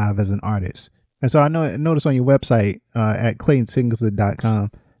survive as an artist. And so I noticed on your website at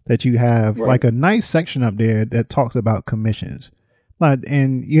ClaytonSingleton.com that you have like a nice section up there that talks about commissions.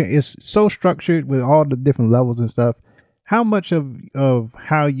 And it's so structured with all the different levels and stuff. How much of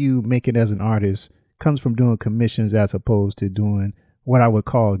how you make it as an artist comes from doing commissions as opposed to doing what I would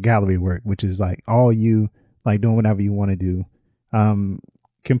call gallery work, which is like all you like doing whatever you want to do,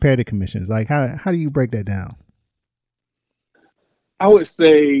 compared to commissions? Like how do you break that down? I would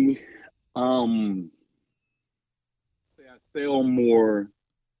say I sell more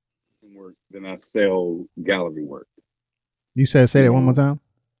work than I sell gallery work. You say that one more time.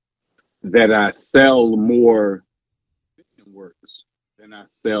 That I sell more works than I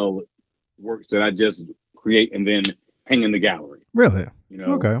sell works that I just create and then hang in the gallery. Really? Okay.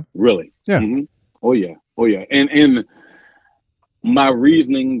 Okay. Really? Yeah. Mm-hmm. Oh yeah. And my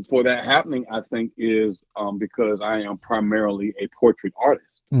reasoning for that happening, I think, is because I am primarily a portrait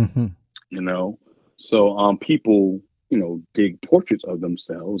artist. Mm-hmm. So people dig portraits of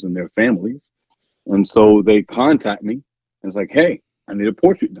themselves and their families, and so they contact me and it's like, hey, I need a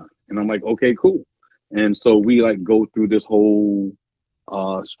portrait done, and I'm like, okay, cool. And so we like go through this whole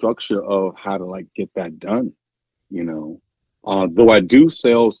structure of how to like get that done. Though I do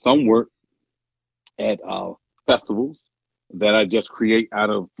sell some work at festivals that I just create out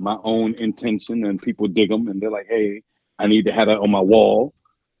of my own intention, and people dig them and they're like, hey, I need to have that on my wall,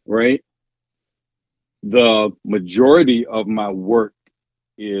 right? The majority of my work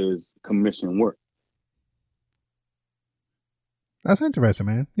is commission work. That's interesting,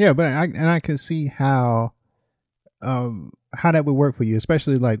 man. Yeah, but I can see how that would work for you,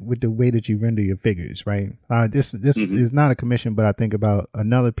 especially like with the way that you render your figures, right? This Mm-hmm. is not a commission, but I think about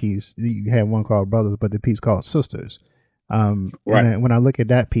another piece. You had one called Brothers, but the piece called Sisters. Right. And when I look at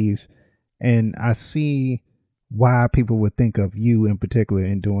that piece, and I see why people would think of you in particular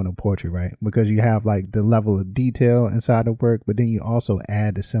in doing a portrait, right? Because you have like the level of detail inside the work, but then you also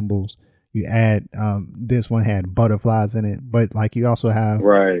add the symbols. You add this one had butterflies in it, but like you also have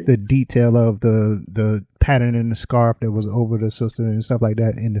the detail of the pattern in the scarf that was over the sister and stuff like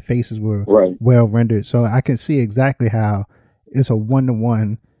that, and the faces were well rendered. So I can see exactly how it's a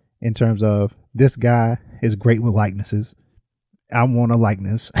 1-to-1 in terms of this guy is great with likenesses. I want a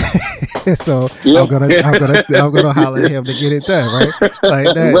likeness, so I'm gonna holler at him to get it done, right?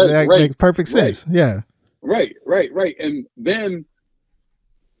 Like that makes perfect sense. Yeah. Right. And then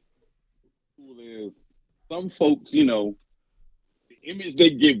is some folks, the image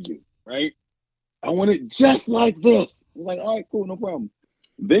they give you, right? I want it just like this. I'm like, all right, cool, no problem.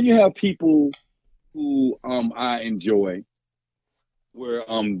 Then you have people who I enjoy where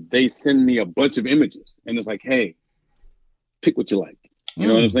they send me a bunch of images and it's like, hey, pick what you like. You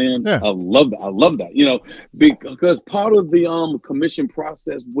know what I'm saying? Yeah. I love that. Because part of the commission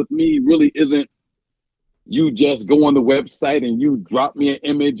process with me really isn't you just go on the website and you drop me an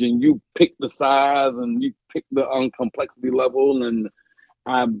image and you pick the size and you pick the complexity level and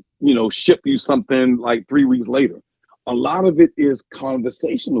I ship you something like 3 weeks later. A lot of it is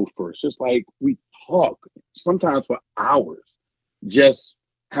conversational first, just like we talk sometimes for hours. just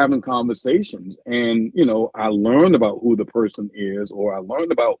having conversations. And, you know, I learned about who the person is, or I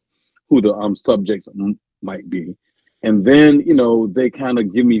learned about who the subjects might be. And then, you know, they kind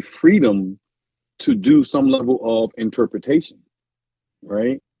of give me freedom to do some level of interpretation,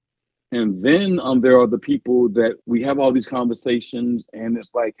 right? And then there are the people that we have all these conversations, and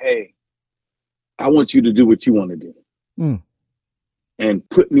it's like, hey, I want you to do what you want to do, and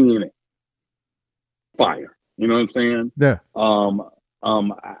put me in it. Fire, you know what I'm saying? Yeah.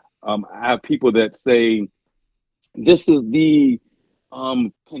 I have people that say, this is the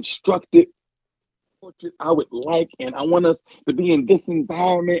constructed portrait I would like, and I want us to be in this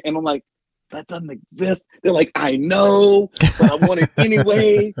environment. And I'm like, that doesn't exist. They're like, I know, but I want it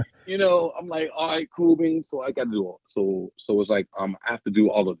anyway. You know, I'm like, all right, cool beans. So I got to do all. So it's like I have to do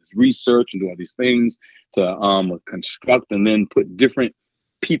all of this research and do all these things to construct, and then put different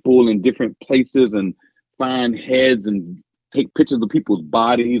people in different places, and find heads, and take pictures of people's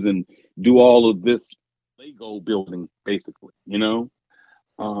bodies, and do all of this Lego building, basically, you know.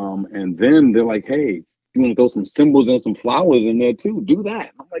 And then they're like, hey, you want to throw some symbols and some flowers in there too? Do that.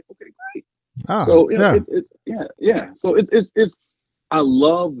 And I'm like, okay, great. Oh, So you know, yeah. So it's I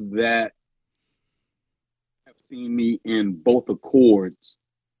love that have seen me in both accords,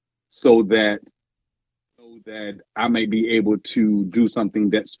 so that I may be able to do something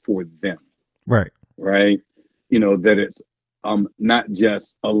that's for them. Right. Right. You know, that it's not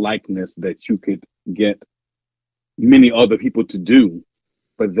just a likeness that you could get many other people to do,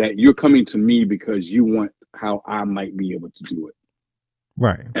 but that you're coming to me because you want how I might be able to do it.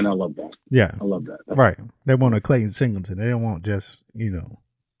 Right. And I love that. Yeah. I love that. Right. They want a Clayton Singleton. They don't want just, you know,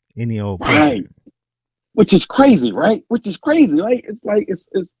 any old person. Right. Which is crazy, right? Which is crazy. Right? It's like it's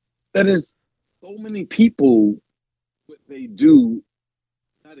that is so many people, what they do,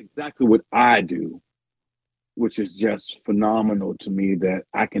 not exactly what I do, which is just phenomenal to me, that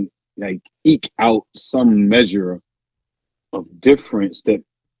I can like eke out some measure of difference that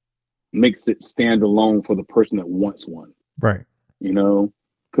makes it stand alone for the person that wants one. Right. You know,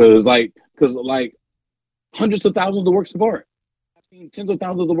 because like hundreds of thousands of works of art. I've seen tens of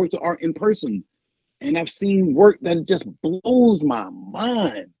thousands of works of art in person, and I've seen work that just blows my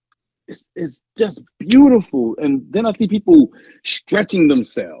mind. It's just beautiful. And then I see people stretching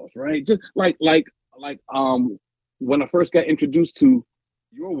themselves, right? Just like when I first got introduced to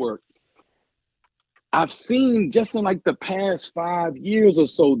your work, I've seen just in like the past 5 years or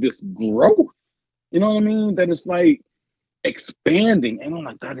so this growth. You know what I mean? That it's like expanding, and I'm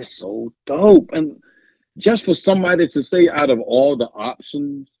like, that is so dope. And just for somebody to say, out of all the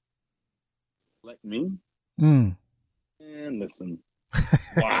options, like me, and listen,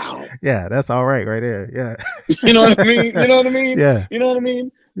 wow. Yeah, that's all right there. Yeah. You know what I mean? You know what I mean? Yeah. You know what I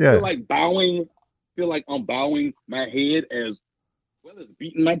mean? Yeah. Feel like I'm bowing my head as well as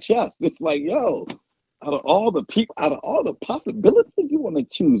beating my chest. It's like, yo, out of all the possibilities, you want to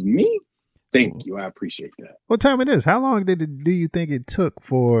choose me? Thank you. I appreciate that. Well, tell me this. How long do you think it took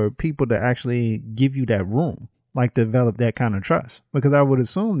for people to actually give you that room, like develop that kind of trust? Because I would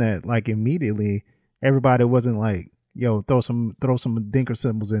assume that like immediately everybody wasn't like, yo, throw some dinker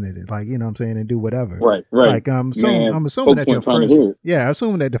symbols in it, like, you know what I'm saying, and do whatever. Right. Like I'm assuming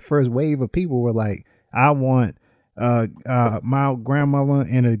that the first wave of people were like, I want my grandmother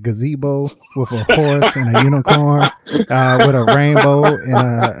in a gazebo with a horse and a unicorn with a rainbow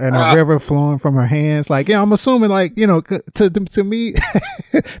and a river flowing from her hands. Like, yeah, I'm assuming, like, you know, to me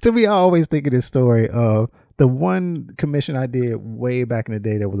I always think of this story of the one commission I did way back in the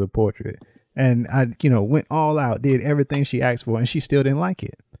day that was a portrait, and I, you know, went all out, did everything she asked for, and she still didn't like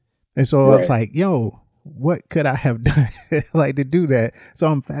it. And so it's like, yo, what could I have done like to do that? So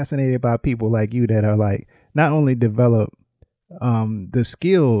I'm fascinated by people like you that are like, not only develop the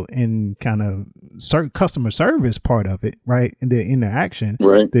skill in kind of customer service part of it, right, and the interaction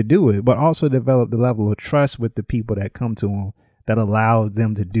to do it, but also develop the level of trust with the people that come to them that allows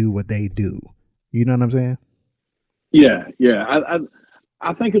them to do what they do. You know what I'm saying? Yeah.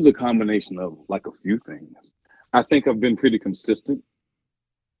 I think it's a combination of like a few things. I think I've been pretty consistent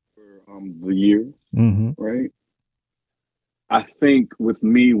for the years, right? I think with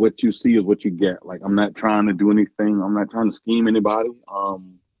me, what you see is what you get. Like, I'm not trying to do anything. I'm not trying to scheme anybody. I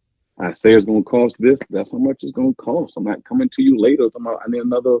say it's going to cost this. That's how much it's going to cost. I'm not coming to you later. I need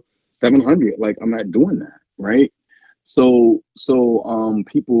another 700. Like, I'm not doing that, right? So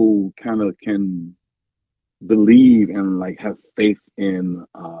people kind of can believe and like have faith in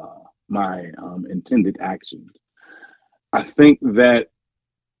my intended actions. I think because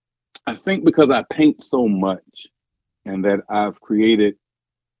I paint so much, and that I've created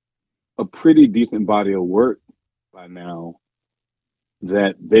a pretty decent body of work by now,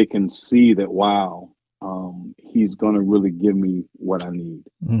 that they can see that, wow, he's going to really give me what I need,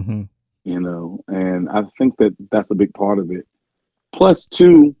 Mm-hmm. and I think that that's a big part of it. Plus,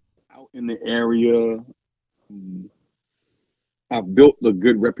 too, out in the area, mm, I've built a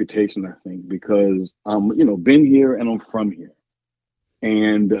good reputation, I think, because been here and I'm from here.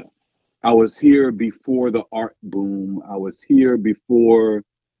 And I was here before the art boom. I was here before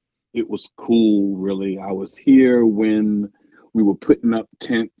it was cool, really. I was here when we were putting up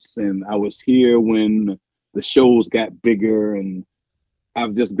tents, and I was here when the shows got bigger, and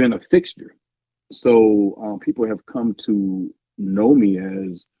I've just been a fixture. So people have come to know me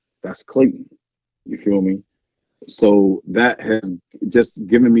as that's Clayton. You feel me? So that has just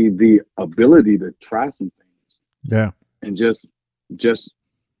given me the ability to try some things Yeah. and just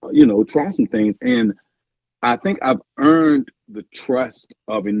try some things. And I think I've earned the trust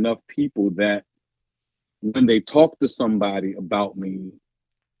of enough people that when they talk to somebody about me,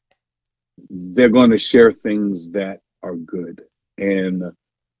 they're going to share things that are good. And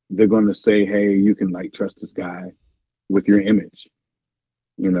they're going to say, hey, you can like trust this guy with your image.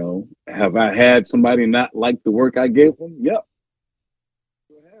 Have I had somebody not like the work I gave them? Yep.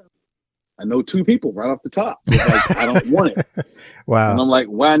 I know two people right off the top. It's like, I don't want it. And Wow. I'm like,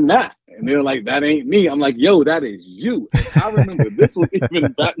 why not? And they're like, that ain't me. I'm like, yo, that is you. And I remember this was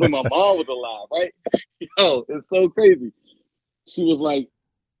even back when my mom was alive, right? Yo, it's so crazy. She was like,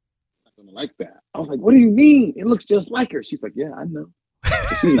 I'm not gonna like that. I was like, what do you mean? It looks just like her. She's like, yeah, I know.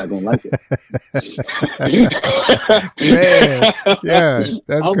 But she's not gonna like it. Man, yeah,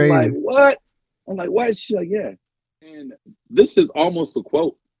 that's I'm crazy. like, what? I'm like, what? She's like, yeah. And this is almost a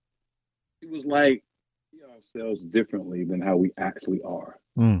quote. It was like, we see ourselves differently than how we actually are.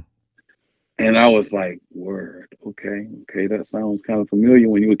 Mm. And I was like, word, okay, that sounds kind of familiar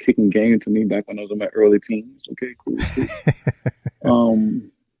when you were kicking game to me back when I was in my early teens. Okay, cool.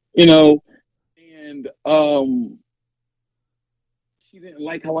 And she didn't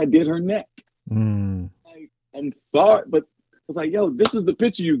like how I did her neck. Mm. Like, I'm sorry, but I was like, yo, this is the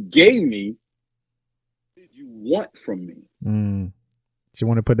picture you gave me. What did you want from me? Mm. She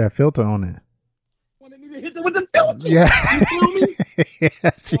want to put that filter on it. Wanted me to hit her with the filter. Yeah. You feel me?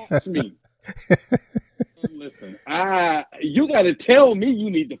 Yes, yeah. Trust me. And listen, you got to tell me you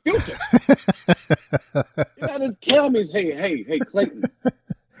need the filter. You got to tell me, hey, Clayton, one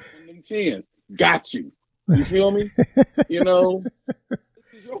them chins, got you. You feel me? This is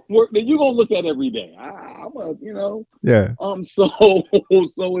your work that you're gonna look at every day. Yeah. So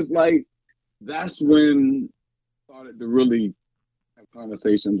it's like that's when I started to really have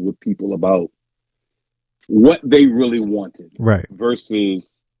conversations with people about what they really wanted, Right.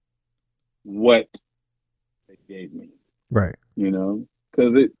 versus what they gave me. Right.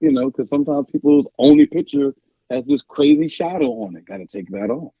 Because sometimes people's only picture has this crazy shadow on it. Got to take that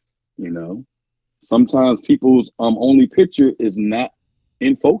off. Sometimes people's only picture is not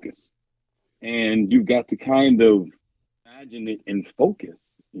in focus, and you've got to kind of imagine it in focus.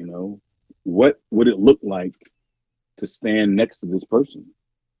 What would it look like to stand next to this person?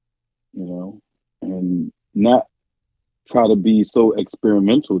 And not try to be so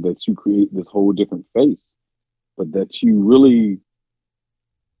experimental that you create this whole different face, but that you really,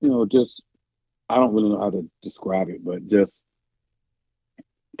 just, I don't really know how to describe it, but just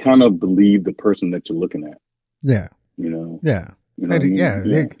kind of believe the person that you're looking at. Yeah. What Yeah. I mean?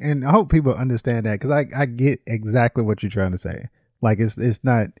 Yeah. And I hope people understand that, because I get exactly what you're trying to say. Like it's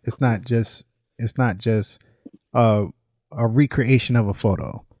not just a recreation of a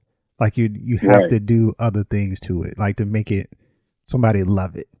photo. Like you have Right. to do other things to it, like to make it somebody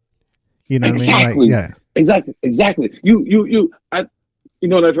love it. You know what I Exactly. mean? Like, yeah. Exactly. You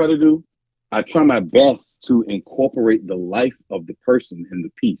know what I try to do? I try my best to incorporate the life of the person in the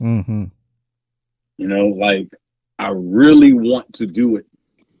piece. Mm-hmm. Like I really want to do it.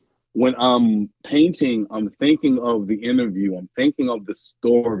 When I'm painting, I'm thinking of the interview. I'm thinking of the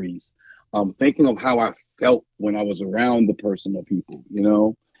stories. I'm thinking of how I felt when I was around the person or people,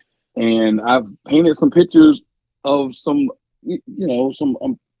 And I've painted some pictures of some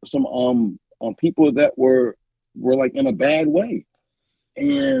people that were like in a bad way.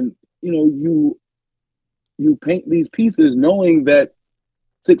 And, you paint these pieces knowing that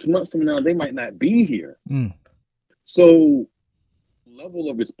 6 months from now, they might not be here. Mm. So level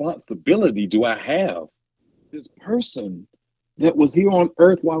of responsibility do I have? This person that was here on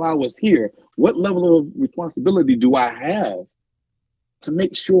earth while I was here, what level of responsibility do I have to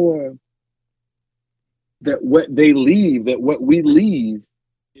make sure that what we leave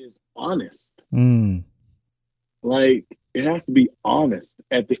is honest? Mm. Like, it has to be honest.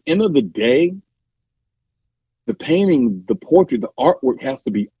 At the end of the day, the painting, the portrait, the artwork has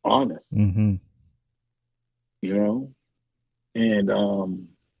to be honest, Mm-hmm. you know? And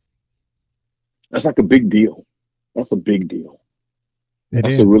that's like a big deal. That's a big deal.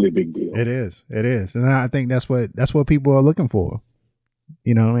 That's a really big deal. It is. It is. And I think that's what people are looking for.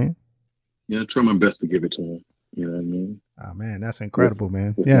 You know what I mean? Yeah, I try my best to give it to them. You know what I mean? Oh man, that's incredible,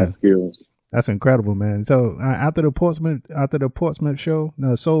 man. With Yeah, my skills. that's incredible, man. So after the Portsmouth show,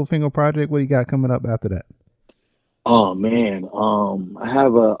 the Soul Finger Project, what do you got coming up after that? Oh man, I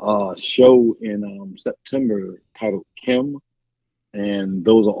have a show in September titled Kim, and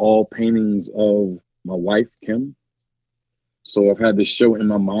those are all paintings of my wife, Kim. So I've had this show in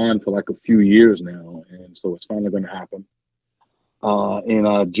my mind for like a few years now, and so it's finally going to happen.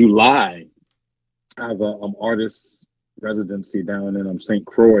 In July, I have an artist residency down in St.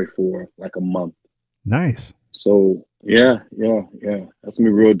 Croix for like a month. Nice. So yeah. That's gonna be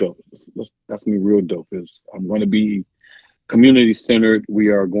real dope. That's gonna be real dope. I'm going to be community centered. We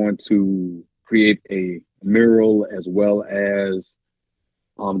are going to create a mural as well as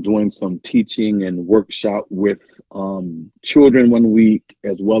doing some teaching and workshop with children one week,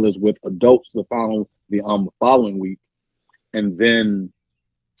 as well as with adults the following week, and then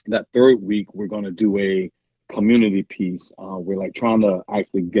that third week we're going to do a community piece. We're like trying to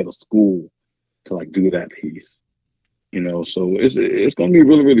actually get a school to like do that piece, you know. So it's going to be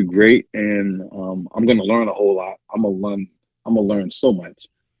really, really great, and I'm going to learn a whole lot. I'm gonna learn so much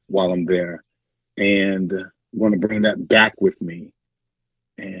while I'm there, and I'm going to bring that back with me.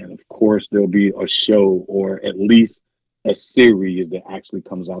 And of course, there'll be a show or at least a series that actually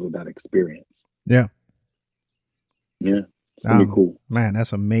comes out of that experience. Yeah. Yeah. It's gonna be cool. Man,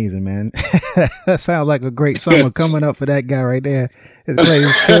 that's amazing, man. That sounds like a great summer coming up for that guy right there. It's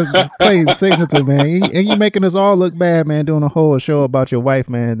Clayton Singleton, man. And you making us all look bad, man, doing a whole show about your wife,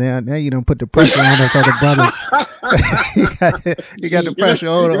 man. Now you don't put the pressure on us other brothers. you got the pressure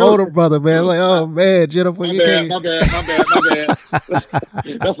on the older brother, man. Like, oh man, Jennifer, my bad.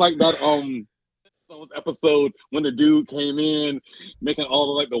 That's like that episode when the dude came in making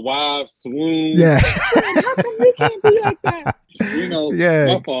all of like the wives swoon. Yeah. How come you can't be like that? You know, yeah.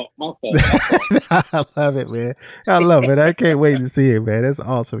 My fault. I love it, man. I love it. I can't wait to see it, man. That's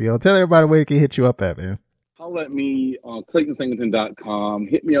awesome, yo. Tell everybody where they can hit you up at, man. Holler at me on ClaytonSingleton.com.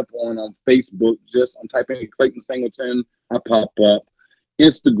 Hit me up on Facebook. I'm typing in Clayton Singleton. I pop up.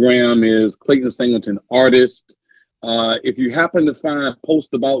 Instagram is Clayton Singleton Artist. If you happen to find a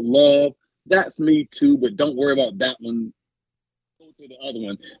post about love, that's me too, but don't worry about that one. Go to the other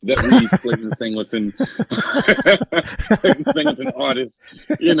one that reads Clayton Singleton, Clayton Singleton Artist,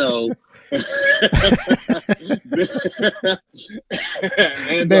 you know.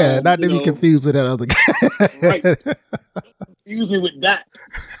 And, man, not to be confused with that other guy. Right. Confuse me with that.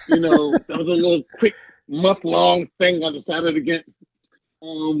 You know, that was a little quick month-long thing I decided against.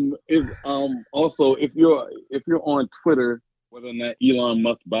 Also if you're on Twitter, whether or not Elon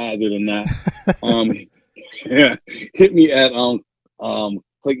Musk buys it or not, hit me at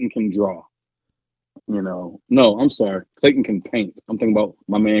Clayton Can Draw. You know, no, I'm sorry, Clayton Can Paint. I'm thinking about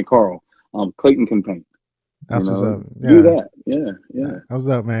my man Carl. Clayton Can Paint. That's what's up. Yeah. Do that. Yeah. What's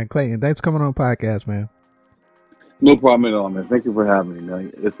up, man? Clayton, thanks for coming on the podcast, man. No problem at all, man. Thank you for having me.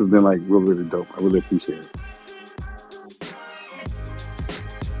 Man. This has been like really, really dope. I really appreciate it.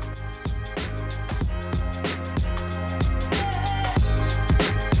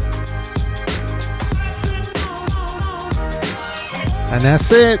 And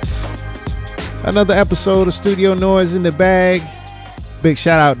that's it. Another episode of Studio Noise in the bag. Big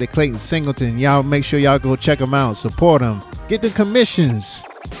shout out to Clayton Singleton. Y'all make sure y'all go check him out. Support him. Get the commissions.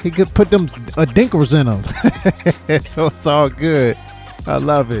 He could put them dinkers in them. So it's all good. I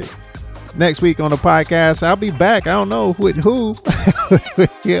love it. Next week on the podcast, I'll be back. I don't know with who.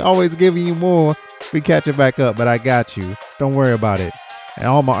 We're always giving you more. We catch it back up, but I got you. Don't worry about it. And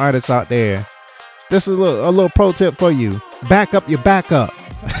all my artists out there, this is a little pro tip for you. Back up your backup.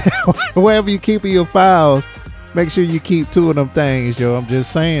 Wherever you keep your files, make sure you keep two of them things, yo. I'm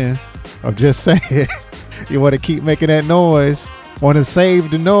just saying. You want to keep making that noise. Want to save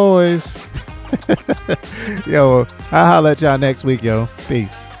the noise. Yo, I'll holler at y'all next week, yo.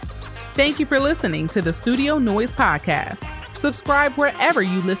 Peace. Thank you for listening to the Studio Noise Podcast. Subscribe wherever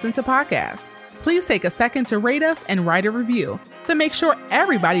you listen to podcasts. Please take a second to rate us and write a review to make sure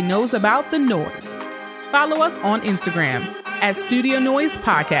everybody knows about the noise. Follow us on Instagram at Studio Noise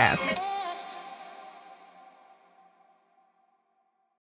Podcast.